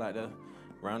 Yeah, y'all like that.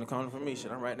 Around the corner from me.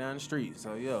 Shit, I'm right down the street.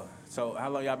 So yeah. So how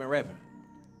long y'all been rapping?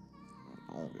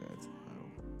 Oh,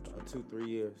 God. 2-3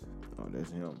 years. Oh,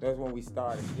 that's him. That's when we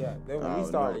started. Yeah, that's when Oh, we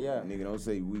started. no. Yeah. Nigga, don't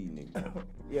say we, nigga.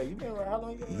 Yeah, you been around how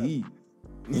long? You been around? He.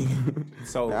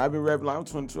 So I've been rapping like I'm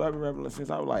 22. I've been rapping since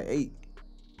I was like 8.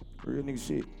 Real nigga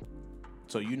shit.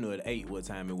 So you knew at 8 what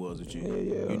time it was with you.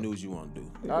 Yeah. You knew what you want to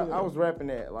do. I was rapping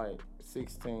at like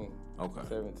 16, Okay.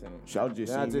 17. Shout out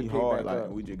just Then I seen me just picked hard, back like up.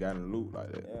 we just got in the loop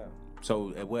like that. Yeah,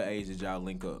 So at what age did y'all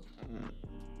link up?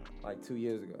 like 2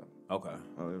 years ago. Okay.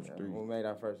 Oh, that was Yeah, 3. when we made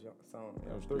our first song.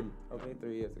 That was 3. Okay,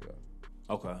 3 years ago.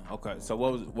 Okay. So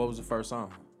what was the first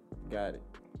song? Got it.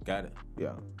 Got it. Yeah.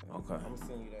 Okay. I'm gonna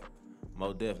send you that.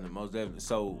 Most definitely.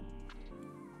 So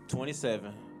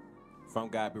 27 from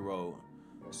Gabby Road.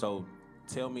 So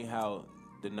tell me how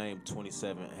the name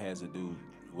 27 has to do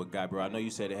with Gabby Road. I know you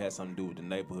said it has something to do with the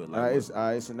neighborhood. Like It's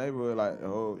a neighborhood, like the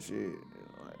whole shit,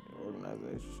 like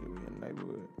organization shit. We in the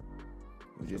neighborhood.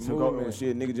 We just took over Movement.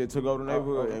 shit. Nigga just took over the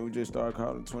neighborhood, okay. and we just started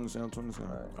calling 27.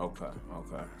 Okay.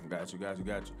 Got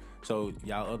you. So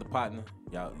y'all other partner,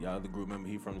 y'all other group member,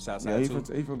 he from the south Yeah, side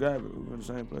too? he from Gabby. We from the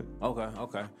same place.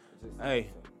 Okay. Hey,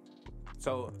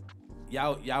 so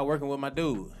y'all working with my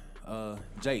dude,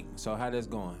 Jake. So how that's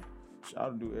going?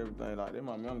 Shout to do everything like that.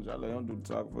 My manager, I let him do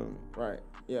the talk for me. Right.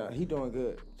 Yeah, he doing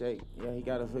good. Jake. Yeah, he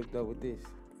got us hooked up with this.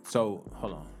 So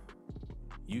hold on.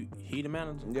 He the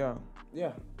manager? Yeah.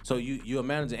 Yeah. So you a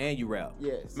manager and you rap?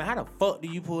 Yes. Man, how the fuck do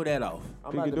you pull that off?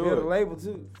 I'm He about can to do build it. a label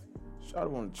too. Shout to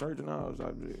want to church and all type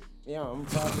of shit. Yeah, I'm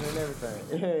talking and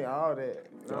everything. Yeah, all that.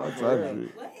 No, All for type real. of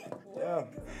shit. Yeah.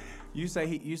 You say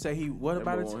he what That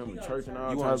about boy it? want him to church and all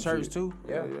You type want of a church shit. too?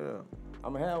 Yeah.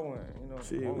 I'm gonna have one. You know.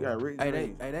 Shit, we got rich.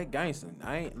 Hey, that gangster.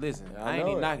 I ain't listen. Yeah, I I ain't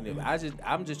know even it. knocking it.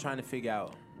 I'm just trying to figure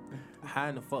out how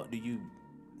in the fuck do you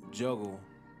juggle.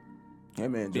 That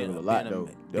man Being juggle a- a lot being a- though.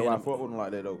 being That's why I a- fuck with him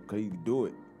like that though, cause he can do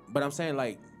it. But I'm saying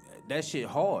like that shit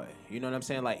hard. You know what I'm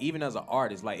saying? Like even as an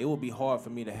artist, like it would be hard for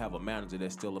me to have a manager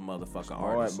that's still a motherfucking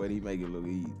Hard, artist. but he make it look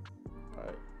easy.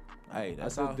 Hey, I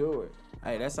that's should all. do it.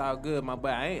 Hey, that's all good, my boy.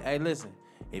 Hey, listen.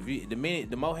 If you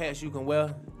the more hats you can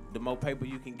wear, the more paper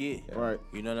you can get. Right.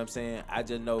 You know what I'm saying? I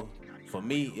just know for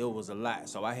me it was a lot,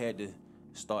 so I had to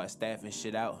start staffing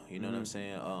shit out. You know what I'm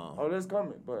saying? Oh, that's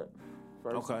coming, but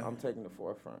first Okay. I'm taking the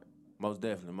forefront. Most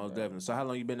definitely. So how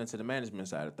long you been into the management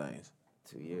side of things?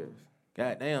 2 years.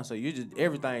 God damn. So you just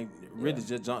everything really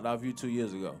just jumped off you 2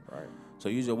 years ago. Right. So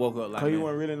you just woke up like Cause you man,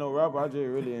 wasn't really no rapper. I just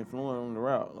really influenced him to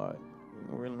rap. Like, you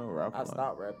wasn't really no rapper. I like,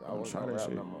 stopped rapping. I I'm wasn't trying gonna that rap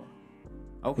shit. no more.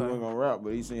 He okay. wasn't gonna rap,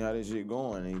 but he seen how this shit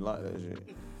going and he liked that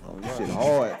shit. This shit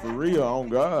hard, for real, on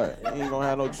God. You ain't gonna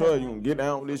have no choice. You gonna get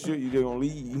down with this shit, you just gonna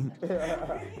leave.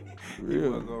 For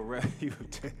real. Go rap you.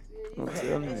 I'm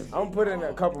telling you. I'm putting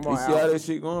a couple more You see how out. that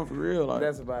shit going for real? Like,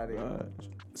 That's about it. God.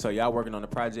 So y'all working on the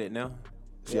project now?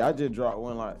 See, I just dropped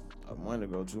one like a month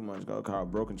ago, 2 months ago,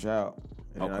 called Broken Child.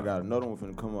 And then I Okay. got another one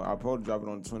finna come up. I supposed to drop it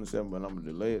on the 27th, but I'm gonna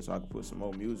delay it so I can put some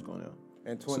more music on there.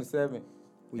 And 27.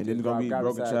 We And just then it's gonna be dropped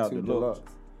Broken Gabby Child Side 2 Deluxe.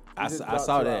 I just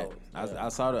saw dropped 2 that. hours.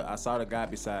 I saw the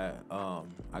Gabby side.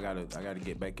 I gotta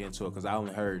get back into it because I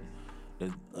only heard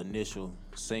the initial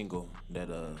single that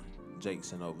Jake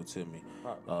sent over to me.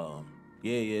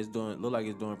 Yeah, it's look like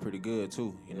it's doing pretty good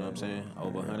too. You know what I'm saying?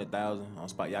 Over 100,000 on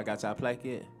spot. Y'all got y'all plaque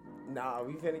yet? Nah,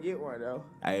 we finna get one though.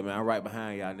 Hey man, I'm right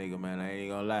behind y'all nigga, man. I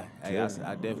ain't gonna lie. Hey, I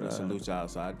definitely salute y'all.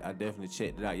 So I definitely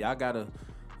checked it out. Y'all got a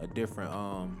different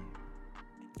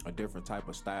type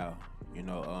of style. You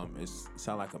know, it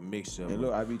sound like a mixture. And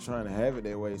look, I be trying to have it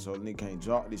that way so nigga can't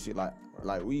drop this shit. Like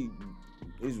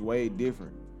it's way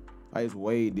different. Like it's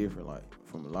way different, like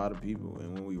from a lot of people.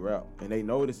 And when we rap, and they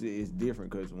notice it's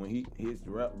different, cause when he hits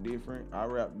the rap different, I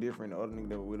rap different. The other nigga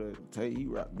that with us, Tay, he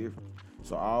rap different.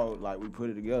 So all like we put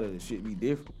it together, the shit be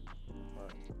different.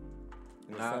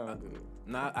 And it Nah, sound good.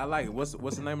 Nah, I like it. What's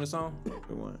the name of the song?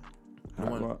 Good one. The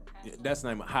one- yeah, that's the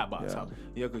name of Hotbox. Yeah.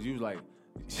 Yeah, cause you was like,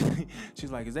 she's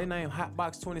like, is they name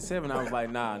Hotbox 27? I was like,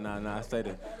 nah.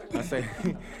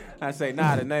 I say,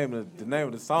 nah. The name of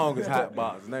the song is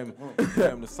Hotbox. The name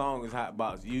of the song is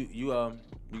Hotbox.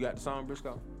 You got the song,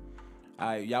 Briscoe? All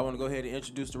right, y'all want to go ahead and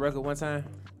introduce the record one time?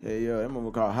 Yeah, that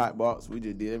motherfucker called Hot Box. We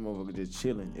just did that motherfucker just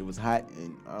chilling. It was hot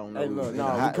and I don't know. Hey, it was look, in no,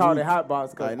 the we hot- called it hot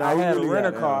box because Like, nah, I we had really a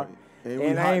rental got car that. And we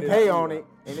and I hot ain't as pay shit. on it,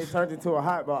 and it turned into a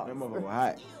hot box. That motherfucker was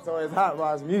hot. So it's hot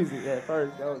box music at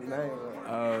first. That was the name.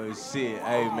 Oh shit!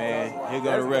 Hey man, here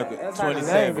go the record. That's how the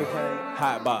name 27 became.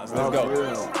 Hotbox. Let's For go.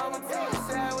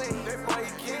 real.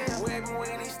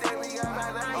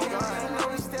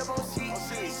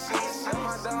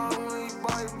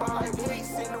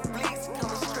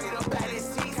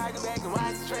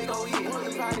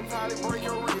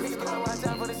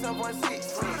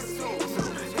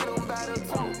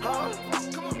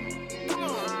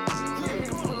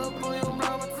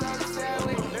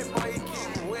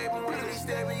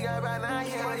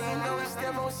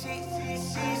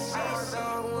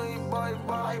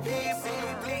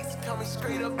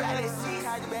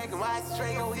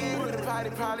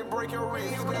 probably break your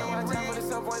wrist. You better watch out for the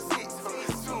 7.6.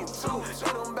 2,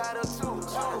 shoot them by the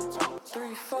 2.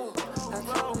 3, 4. I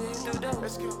told you to do that.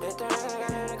 Let's go. That third I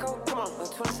got in the coat. Come on. I'm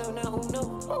 27 now, who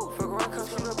knew? Fuck around, come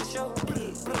shoot up a show. We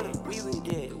with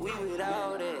that, we with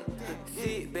all that.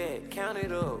 Sit back, count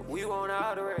it up, we want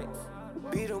all the racks.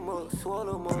 Beat 'em up,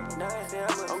 swallow 'em up, now it's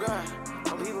ever. Oh God.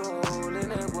 People holding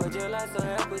that boy just like some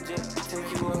Applejack.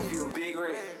 Take you off, you a big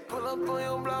rat. Pull up on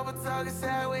your block, but talking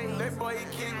sideways. That boy, he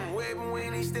kicking web, and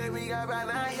when he step, he got about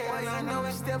 9 heads. I know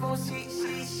he step on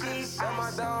shit. Got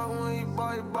my dog when he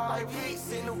ball like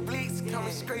Bleaks. In the Bleaks,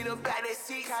 coming straight up out that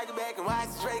seat. Cock it back and watch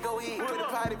Draco eat. With the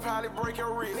potty, probably break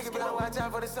your wrist. Nigga better watch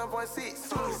out for the 7.6.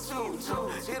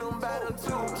 2, hit them by the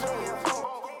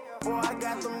 2. Boy, I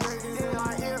got them niggas in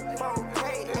my ear. 4K,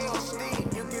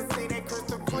 HD, you can see that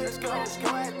crystal clear. Go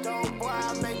squat, though, boy,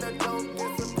 I make the dope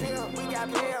disappear. We got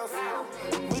bills,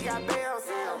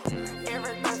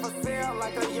 everything for sale,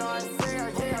 like a yard sale.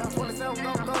 Yeah, 27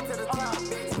 gon' go to the top,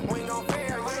 bitch. We ain't gon'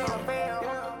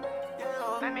 fail,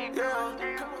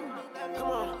 Come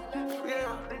on,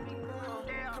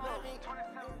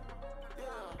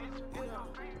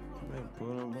 Man, put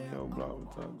them on your block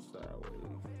with tongue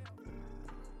sideways.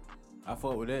 I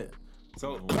fuck with that.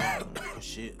 So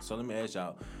shit. So let me ask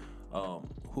y'all,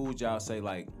 who would y'all say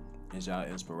like is y'all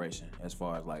inspiration as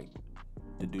far as like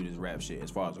to do this rap shit as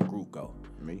far as a group go?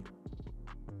 Me?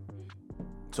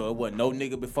 So it wasn't no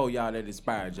nigga before y'all that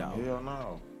inspired y'all. Hell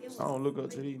no. I don't look up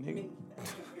to these niggas.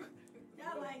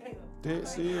 Y'all like him. Dead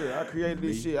serious. I created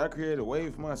this shit. I created a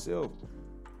wave for myself.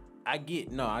 I get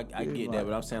get like, that,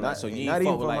 but I'm saying like not- so you not ain't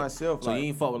even fuck with for like myself, so like- you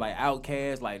ain't fuck with like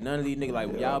Outkast, like none of these niggas like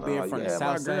when y'all being from the yeah, south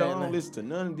my side. girl, I don't and- listen to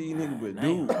none of these niggas but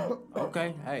Damn. dude.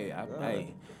 Okay, hey,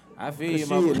 I feel Shit,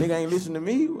 you, my nigga ain't listen to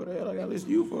me. What the hell I gotta listen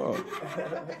to you for?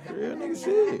 Real nigga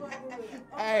shit.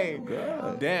 Hey,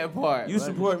 God. that part. You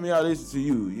support me, I listen to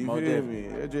you. You Most feel definitely.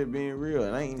 me? That's just being real.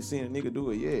 And I ain't even seen a nigga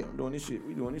do it yet. I'm doing this shit.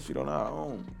 We doing this shit on our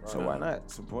own. So why not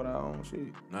support our own shit?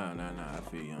 Nah. I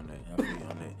feel you on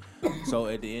that. So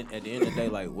at the end of the day,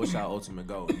 like, what's y'all ultimate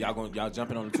goal? Y'all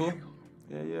jumping on the tour?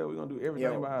 Yeah, we gonna do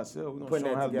everything by ourselves. We gonna Putting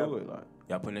show 'em that how to do together. it. Like,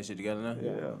 Y'all putting that shit together now?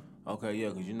 yeah. Okay, yeah,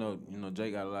 cause you know Jay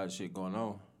got a lot of shit going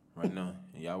on right now,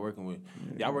 and y'all working with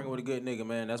a good nigga,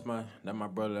 man. That's my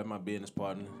brother, that's my business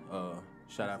partner.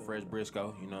 Shout out Fresh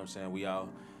Briscoe. You know what I'm saying? We all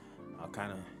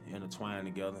kind of intertwined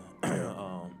together.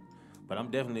 But I'm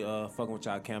definitely fucking with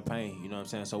y'all campaign. You know what I'm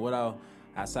saying? So what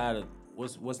outside of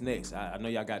what's next? I know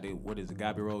y'all got the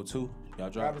Gabby Road 2? Y'all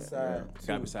drop Gabby Side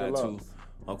Gabby 2, Side 2. Deluxe.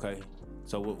 Okay.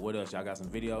 So what else? Y'all got some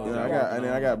videos?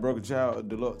 Yeah, I got Broken Child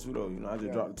Deluxe too though. You know, I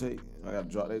just dropped the tape. I gotta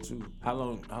drop that too. How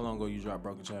long ago you dropped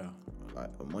Broken Child? Like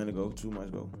a month ago, 2 months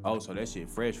ago. Oh, so that shit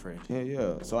fresh.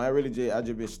 Yeah. So I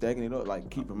just been stacking it up, like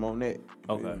keep him on that.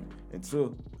 Okay.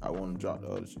 Until I want to drop the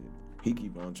other shit. He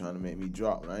keep on trying to make me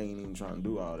drop, but I ain't even trying to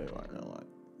do all that right now. Like,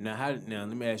 Now let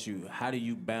me ask you, how do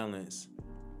you balance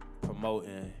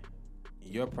promoting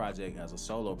your project as a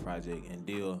solo project and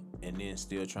then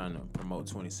still trying to promote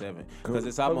 27? Because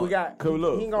it's But almost we got, Cool,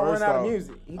 look, he ain't gonna run first out of off,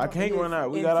 music. I can't run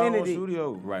out. We got our own Infinity.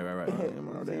 studio. right. In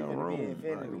my damn finna be room.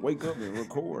 infinity. I can wake up and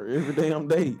record every damn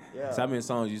day. Yeah. So how many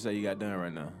songs you say you got done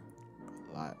right now?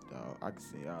 Lot, dog. I can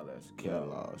see y'all that's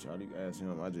catalog. Y'all can ask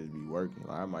him. I just be working.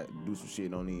 Like I might do some shit,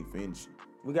 don't even finish it.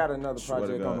 We got another Swear to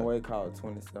project on the God. way called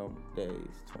 27 Days,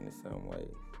 27 Ways.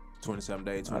 27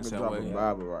 days, I can 27 drop a ways.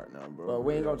 Bible right now, bro. But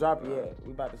we ain't gonna drop it yet.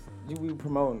 We about to. We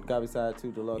promoting Gabby Side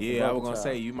 2 Deluxe. Yeah, I and was gonna Broken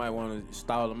say Child. you might want to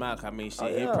stall them out. I mean, shit, Oh,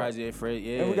 his yeah. project, Fred.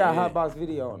 Yeah. And we got yeah. a Hotbox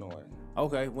video on the way.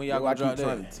 Okay, when y'all Yo, I gonna drop keep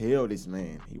trying that? to tell this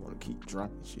man he want to keep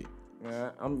dropping shit.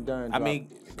 Yeah, I'm done. I mean,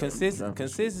 Dropping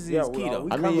consistency Yeah, is key though.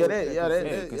 we I cover mean, yeah, with that, that yeah, that,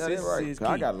 consistency. yeah, that's right. Consistency is 'Cause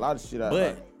I key. got a lot of shit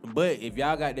out. But if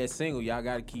y'all got that single, y'all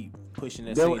gotta keep pushing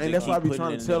that They, single. and that's why I be keep trying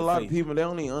putting to it tell in a their lot of face. people they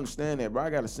don't even understand that, bro. I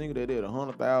got a single that did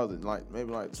 100,000, like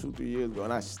maybe like 2-3 years ago,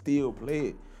 and I still play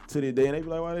it to this day. And they be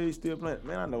like, "Why they still playing?"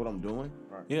 Man, I know what I'm doing.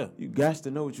 Yeah. You got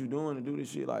to know what you're doing to do this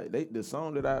shit. Like the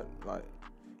song that I like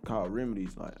called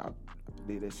Remedies, like I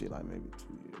did that shit like maybe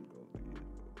 2 years ago, 3 years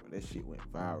ago. That shit went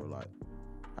viral. Like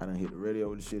I done hit the radio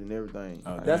with the shit and everything.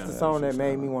 Oh, Like, That's damn. the that song shit that made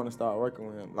sound me like- want to start working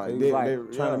with him. Like, He was they- like they-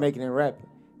 trying yeah. to make it in rapping.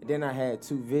 And then I had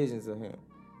 2 visions of him.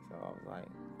 So I was like,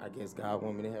 I guess God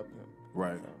want me to help him.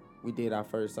 Right. So we did our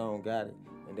first song, got it.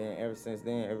 And then ever since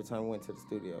then, every time we went to the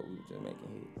studio, we were just making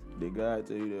hits. Did God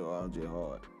tell you that? Oh, I'm just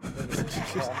hard.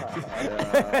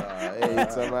 Hey, you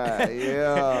talking about, I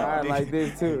yeah. like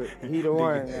this too. He the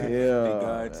one. Yeah. Did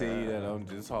God tell you that I'm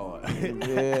just hard?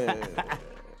 Yeah.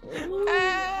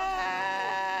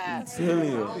 I'm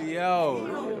telling you.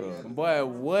 Yo, boy,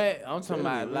 what? I'm talking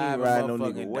about We live ain't and riding no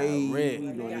nigga motherfucking wave. We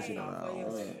direct. doing this shit on our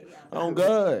own. On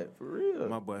God, for real.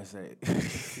 My boy say.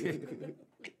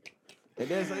 And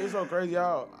it's so crazy,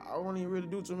 y'all. I don't even really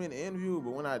do too many interviews,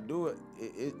 but when I do it,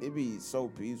 it be so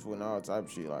peaceful and all type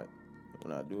of shit. Like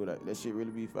when I do it, that shit really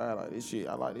be fire. Like this shit,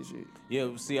 I like this shit. Yeah,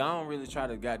 see, I don't really try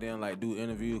to goddamn like do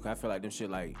interviews. 'Cause I feel like them shit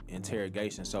like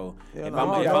interrogation. So Yeah, if no, I'm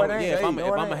no, if no, I'm it ain't. yeah, if Hey, I'm no, if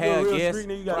it I'm ain't. gonna have Real guests,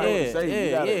 street nigga, you gotta say,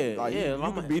 you gotta, like, yeah.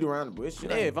 you can beat around the bush. Shit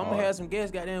Yeah, ain't if I'm gonna hard. have some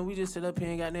guests, goddamn, we just sit up here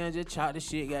and goddamn just chop the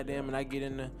shit, goddamn, and I get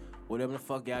in the whatever the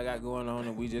fuck y'all got going on,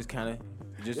 and we just kind of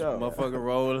just Yeah. motherfucking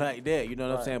roll like that. You know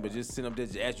what I'm saying? But just sit up there,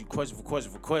 just ask you question for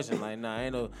question for question. Like, nah,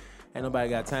 ain't nobody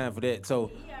got time for that. So.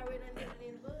 He already done nipped it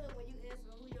in the bud when you ask him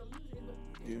who your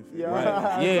music is. Yeah.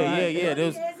 Right. Yeah.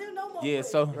 Those, He asked him no more yeah,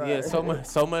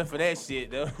 questions. so much for that shit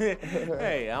though.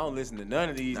 Hey, I don't listen to none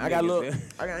of these. I got a niggas, little. man.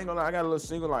 I ain't gonna lie. I got a little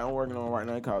single like I'm working on right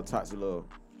now called Toxic Love.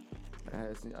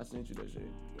 I sent you that shit.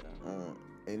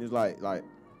 And it's like I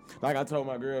told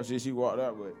my girl, she walked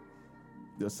out, but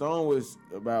the song was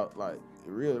about like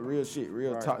real shit,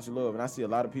 real toxic love. And I see a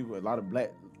lot of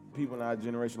black people in our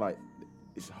generation like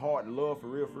it's hard to love for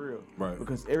real. Right.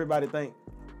 Because everybody think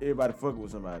everybody fucking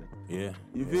with somebody. Yeah.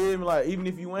 You feel me? Like even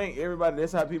if you ain't, everybody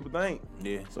that's how people think.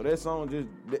 Yeah. So that song just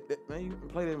man, you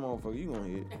play that motherfucker, you gonna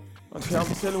hit. I'm telling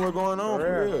you what's going on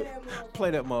for real.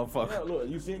 Play that motherfucker. Yeah, look,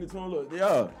 you seen it to him, look,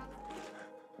 yeah.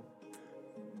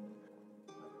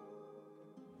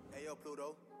 Hey, yo,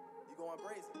 Pluto, you going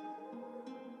crazy?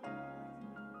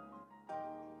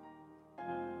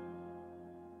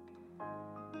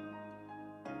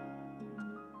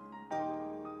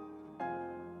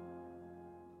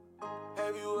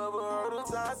 Have you ever heard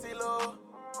of Toxic Love?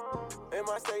 In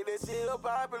my state, that shit a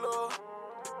popular.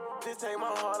 Just take my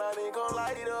heart out and gon'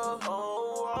 light it up.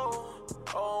 Oh,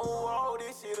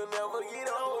 this shit'll never get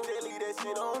old. Just leave that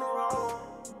shit on the road.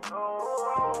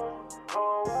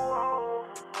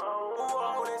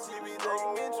 That shit be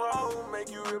taking control. Make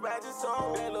you rip out your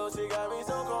soul. That little shit got me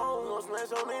so cold. No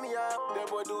smash on any out. That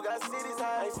boy do got cities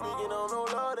high. Ain't speaking on no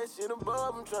love. That shit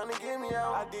above. I'm tryna get me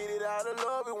out. I did it out of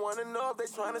love. It wasn't enough. They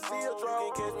tryna see a draw.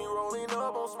 You can catch me rolling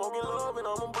up. I'm smoking love and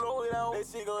I'ma blow it out. That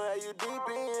shit gon' have you deep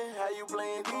in. How you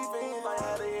playing defense? Like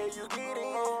how the hell you get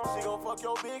in? She gon' fuck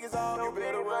your biggest out. You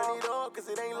better run it up. Cause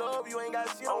it ain't love. You ain't got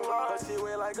shit on lock. That shit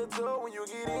wet like a tub. When you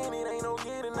get in, it ain't no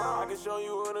getting out. I can show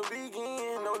you where to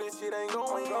begin. No, this shit ain't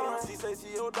going in. She say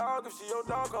she your dog. If she your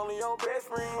dog, only your best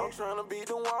friend. I'm tryna beat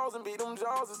them walls and beat them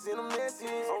jaws and send them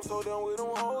messages. I'm so done with them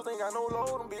hoes. Ain't got no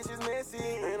load. Them bitches messy.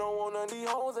 Ain't don't want none of these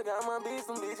hoes. I got my bitch.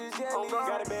 Them bitches jelly.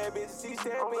 Got a bad bitch. She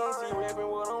stepping. She rapping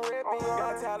what I'm rapping.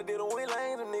 Got tired of dealing with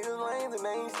lanes. Them niggas lanes and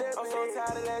they ain't stepping. I'm so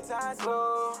tired of that toxic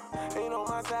love. Ain't on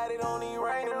my side. It don't even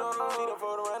rain enough. She done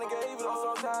float around and gave it. I'm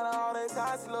so tired of all that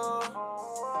toxic love.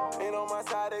 Ain't on my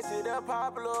side. That shit that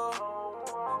popular.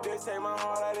 Just take my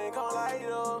heart out and come light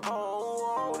it up.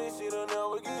 Oh, this shit'll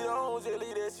never get on. Just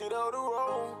leave that shit on the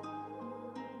road.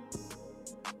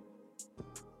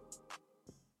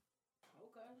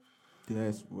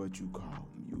 That's what you call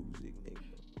music, nigga.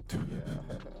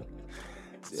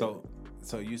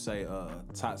 So you say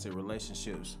toxic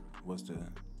relationships was the.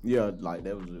 Yeah, like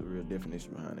that was a real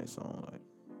definition behind that song. Like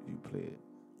you play it.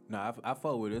 Nah, I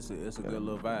fuck with it. It's a good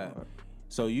little vibe.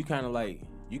 So you kind of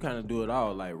do it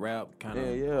all, like rap, kind of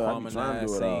I be trying to harmonize,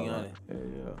 do it sing all. on Like, it.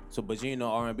 yeah. So, but you ain't no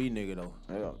R&B nigga though.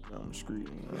 Yeah, I'm street.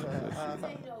 You know, Say though, real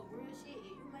shit. If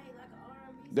you made like an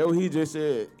R&B that what he just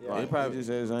said. Yeah, Like, it probably he just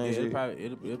said the same shit. it'll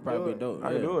probably be dope. I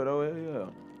can yeah. do it though. Yeah.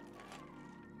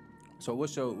 So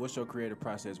what's your creative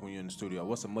process when you're in the studio?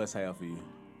 What's a must have for you?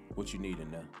 What you need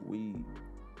in there? Weed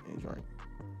and drink.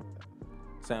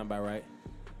 Sound about right?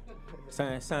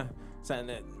 Sound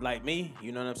that like me,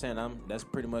 you know what I'm saying? That's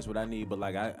pretty much what I need, but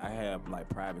like I have like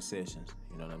private sessions,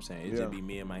 you know what I'm saying? It just be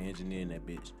me and my engineer and that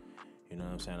bitch. You know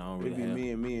what I'm saying? I don't It really be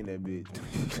have me and that bitch.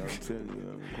 I'm telling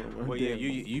you. Well yeah,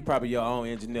 you probably your own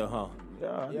engineer, huh?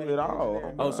 Yeah, I do it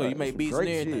all. Oh, so you make beats and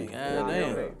everything. God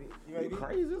damn. You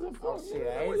crazy as a fuck. Oh, shit,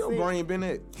 I ain't Where your seen- brain been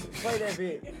at? Play that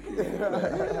bit.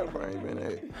 Where your brain been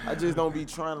at? I just don't be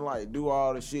trying to like do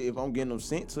all the shit. If I'm getting them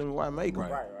sent to me, why make them?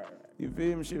 Right. You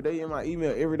feel me? Shit, they in my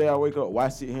email every day. I wake up. Why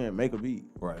sit here and make a beat?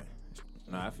 Right.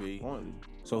 Nah, I feel you. Pointless.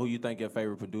 So who you think your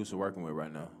favorite producer working with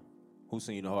right now? Who's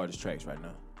singing the hardest tracks right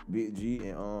now? Big G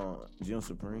and Jim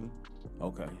Supreme.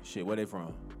 Okay. Shit, where they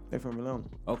from? They from Atlanta.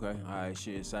 Okay. All right,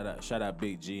 shit. Shout out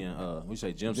Big G and we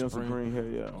say Jim Jim Supreme. Supreme, hell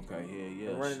yeah. Okay, yeah.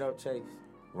 Run it up, Chase.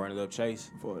 Run it up, Chase.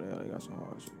 Before that, they got some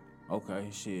hard shit. Okay,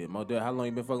 shit. Modell, how long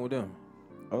you been fucking with them?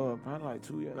 Probably like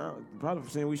 2 years now. Probably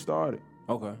since we started.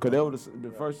 Okay. Cause that was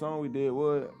the first song we did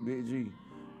was Big G.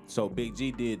 So Big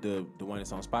G did the one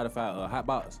that's on Spotify,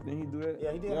 Hotbox. Didn't he do that?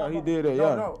 Yeah, he did Yeah, Hotbox. he did that. No,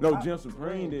 Yeah. no, No, Hot- Jim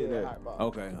Supreme did that. Hotbox.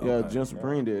 Okay. Yeah, okay. Jim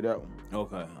Supreme did that one.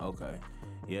 Okay.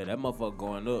 Yeah, that motherfucker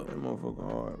going up. That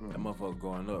motherfucker hard, That man. motherfucker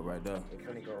going up right there. It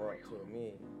finna go up to a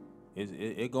million.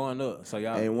 It going up. So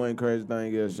y'all. Hey, one crazy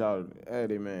thing is, shout out,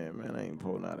 hey, man, I ain't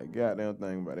pulling out a goddamn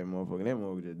thing about that motherfucker. That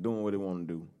motherfucker just doing what they want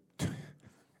to do.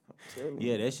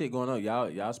 Yeah, that shit going up. Y'all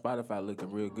Spotify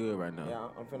looking real good right now. Yeah,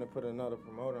 I'm finna put another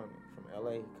promoter on it from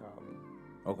LA. He called me.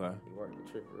 Okay. He worked with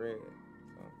Trippie Redd.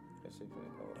 So that shit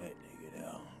finna go up. That nigga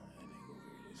down. That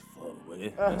nigga weird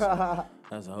as fuck. But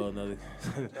that's a whole nother.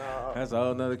 That's a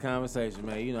whole nother conversation,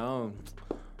 man. You know,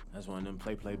 that's one of them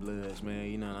play bloods, man.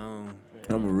 You know,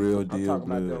 I'm a real I'm deal talking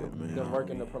blood, about man. them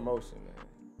working the promotion,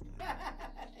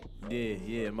 man.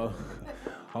 yeah,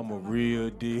 I'm a real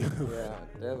deal. Yeah,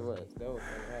 that was gonna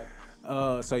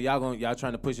happen. So y'all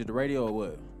trying to push it to radio or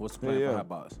what? What's the plan Yeah. for Hot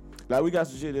Box? Like, we got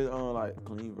some shit that's on, like,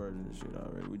 clean version of shit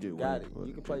already. We just Got went- it.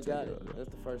 You can play Got It. That's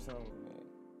the first song, man.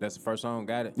 That's the first song.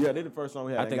 Got it. Yeah, they the first song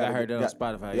we had. I think I heard that on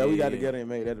Spotify. Yeah, we got yeah. together and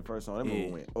made that the first song. That Yeah.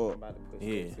 movie went I'm up. about to push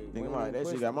Yeah. that too. Think When about we that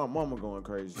shit push got it, my mama going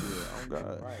crazy. Shit. Oh,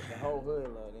 God. right, the whole hood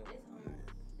love it.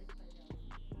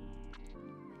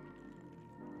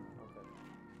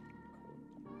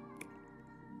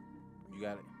 You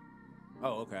got it.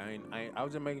 Oh, okay. I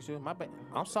was just making sure. My bad.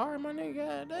 I'm sorry, my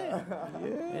nigga. Goddamn.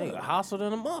 Nigga hustled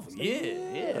in a month.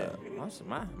 Yeah.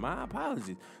 My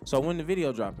apologies. So when the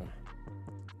video dropping?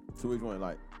 So which one,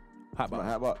 like, Hot my Box.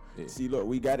 Hot Box? Yeah. See, look,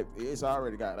 we got it. It's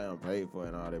already got down paid for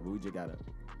and all that, but we just gotta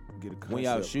get a concept. When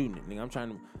y'all shooting it, nigga, I'm trying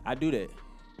to. I do that.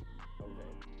 Okay.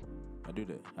 I do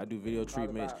that. I do video Talk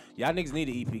treatments. about- Y'all niggas need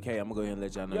an EPK. I'm gonna go ahead and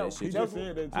let y'all know Yo, that shit. he just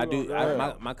said that I do.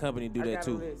 too, My company do I that got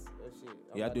too. a list of shit.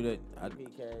 I'm Yeah, I about do to that.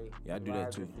 EPK, Yeah, I do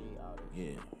that too. biography, all that Yeah,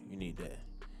 shit. you need that.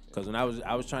 Cause when I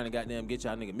was trying to goddamn get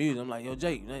y'all nigga music, I'm like, yo,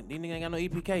 Jake, these niggas ain't got no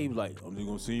EPK. He was like, I'm just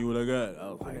gonna send you what I got. I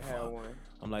was Finna like, have fuck. one.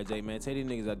 I'm like, Jake, man, tell these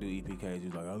niggas I do EPKs.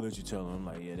 He's like, I'll let you tell them. I'm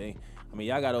like, yeah,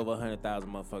 y'all got over 100,000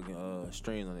 motherfucking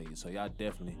streams on it, so y'all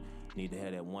definitely need to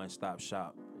have that one-stop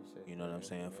shop. Appreciate You know what I'm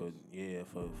saying?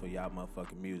 For y'all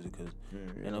motherfucking music, cause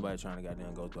Yeah. ain't nobody trying to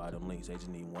goddamn go through all them links. They just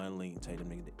need one link, take them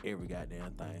niggas to every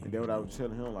goddamn thing. And then what I was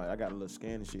telling him, like, I got a little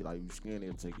scanning shit. Like, you scan it,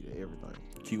 it'll take you to everything.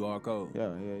 QR code.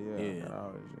 Yeah. Yeah. I got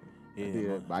all that shit. Yeah, I did man.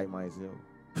 that by myself.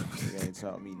 They ain't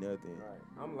taught me nothing. Right.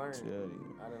 I'm learning. Tell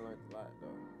you. I done learned a lot, though.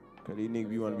 Cause these niggas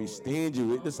be want to be stingy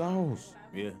with the sauce.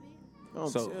 Yeah. I'm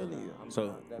So- telling you.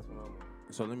 So That's what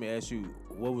I'm So let me ask you,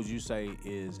 what would you say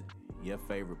is your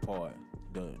favorite part?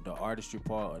 The artistry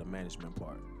part or the management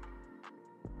part?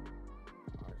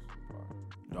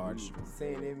 The artistry.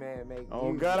 Seeing this man make Oh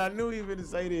music, God, I knew he was finna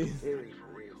say this. It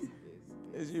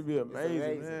It should be amazing,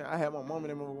 amazing. man. I had my mom in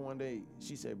that mother one day.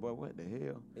 She said, "Boy, what the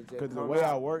hell?" It just Because the come way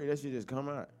I out. work, that shit just come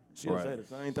out. She'll Right. say the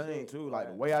same thing Shit, too. Like the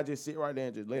right. way I just sit right there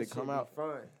and just let That it come shit be out.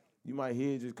 Fun. You might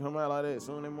hear it just come out like that.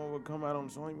 Soon that motherfucker come out on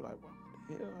the song, you be like, "What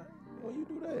the hell? When you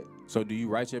do that?" So do you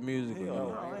write your music? Or Hell, you,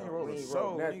 no, I ain't wrote We a ain't soul,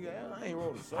 wrote nothing. nigga. I ain't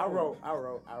wrote a soul. I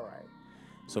write.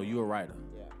 so you a writer?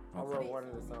 Yeah. I Okay. wrote one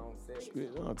of the songs. Set.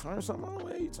 Shit, Turn something on.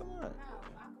 What you talking about?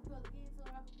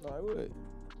 Like what?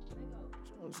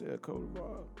 She wanna say a code bar.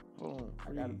 Hold on, I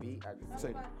free. got a beat. I just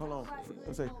Say, hold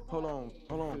on. Say,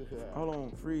 hold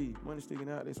on. Free. Money sticking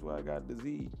out. That's why I got the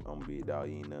Z. I'm a big dog.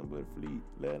 You ain't nothing but a fleet.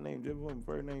 Last name jumping up,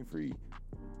 first name free.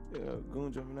 Yeah,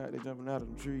 goon jumping out. They jumping out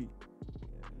of the tree.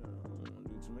 Yeah,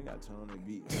 dude, to me, got turn on the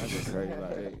beat. I just crazy like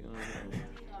that. You know what I'm saying?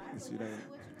 This shit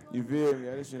ain't. You feel me?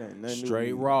 This shit ain't nothing. new.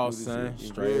 Straight We raw, do this son. shit. You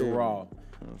Straight feel me? raw.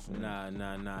 You know what I'm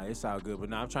saying? Nah. It's all good. But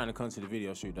nah, I'm trying to come to the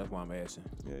video shoot. That's why I'm asking.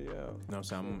 Yeah. You know what I'm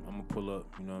saying? I'm gonna pull up.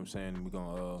 You know what I'm saying? And we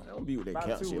gonna I don't be with that About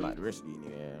count 2 shit like weeks. the rest of these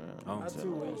niggas. Oh. About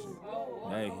 2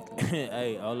 weeks.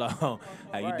 hey, hold on.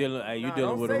 Hey, you Right. dealing Nah, dealing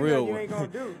don't with say a real nothing you one. ain't gonna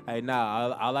do. Hey,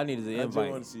 nah, all I need is an I just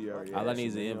invite. wanna see her All I reaction, need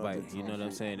is an you know, invite. just You know what I'm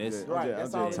talk saying? shit. That's Right, I'm that's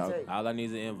just all it talking. takes. all I need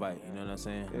is an invite. You know what I'm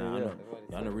saying? Yeah, Nah,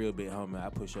 yeah. I'm a real big homie. I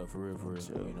push up for real.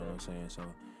 Sure. You know what I'm saying? So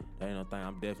that ain't no thing.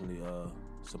 I'm definitely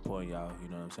supporting y'all. You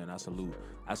know what I'm saying? I salute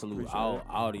Appreciate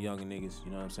all the young niggas.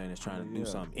 You know what I'm saying? That's trying to do Yeah.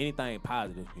 something. Anything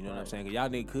positive. You know what I'm saying? 'Cause y'all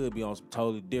niggas could be on some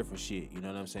totally different shit. You know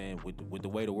what I'm saying? With the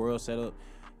way the world set up,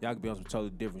 y'all could be on some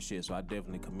totally different shit. So I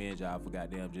definitely commend y'all for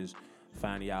goddamn just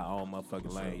finding y'all own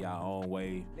motherfucking lane, y'all own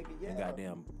way, and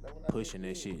goddamn pushing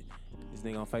that shit. This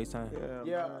nigga on FaceTime?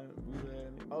 Yeah.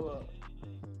 Man. Hold up.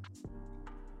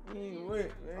 You ain't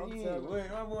wet, man. I'm You telling ain't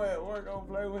wet. My boy at work, don't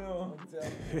play with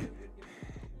him.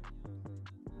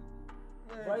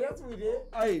 Well, yes, we did.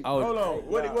 Hey, Oh, hold on.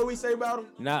 What we say about him?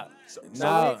 Nah,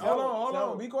 Hold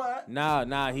on. Be quiet.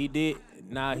 Nah, he did.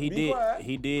 Nah, he Be did. quiet.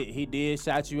 He did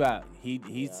shout you out.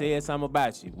 He said something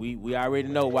about you. We already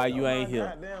know why you ain't here.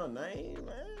 Goddamn name,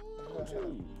 man. What's wrong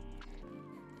with you?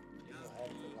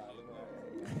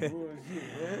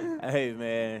 Bullshit, man. Hey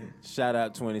man, shout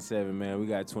out 27, man. We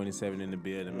got 27 in the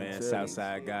building, man. tell you.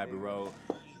 Southside Gobby Road.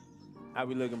 How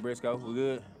we looking, Briscoe? We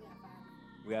good?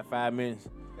 We got 5 minutes.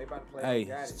 They about to play. Hey,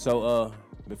 Got it. so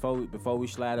before we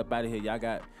slide up out of here, y'all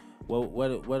got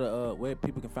where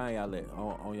people can find y'all at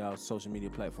on y'all social media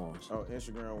platforms? Oh,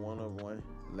 Instagram 101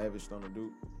 Lavished on the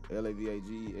Duke.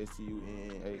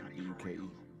 LAVAGSTUNADUKE.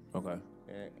 Okay.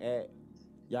 And at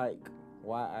Yike,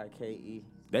 YIKE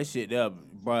That shit there,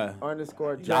 bruh.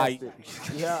 _ Yike.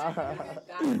 drastic. Yeah.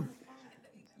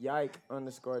 Yike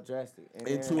 _ drastic. And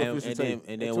then- two official tape.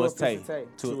 And then Two what's Tay?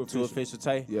 official Tay. Two official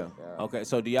Tay? Yeah. Yeah. Okay,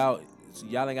 so y'all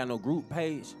ain't got no group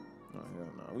page? No, hell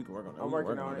no. We can work on that. I'm We can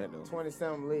working work on that it. though.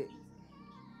 20-something lit.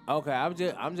 Okay, I'm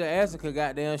just asking cause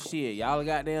goddamn shit. Y'all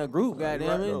goddamn group, goddamn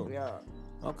right, it. though. Yeah.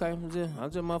 Okay, I'm just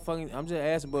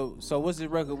asking, but so what's the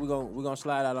record we gonna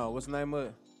slide out on? What's the name of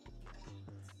it?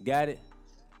 Got it?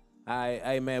 Alright,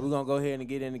 hey man, we're gonna go ahead and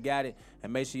get into Got It.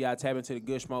 And make sure y'all tap into the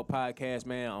Good Smoke Podcast,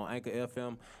 man, on Anchor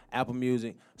FM, Apple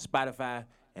Music, Spotify,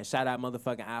 and shout out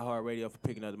motherfucking iHeartRadio for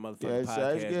picking up the motherfucking Yeah, podcast,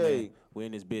 sounds man. good. We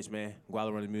in this bitch, man.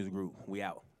 Guala Runners Music Group. We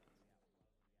out.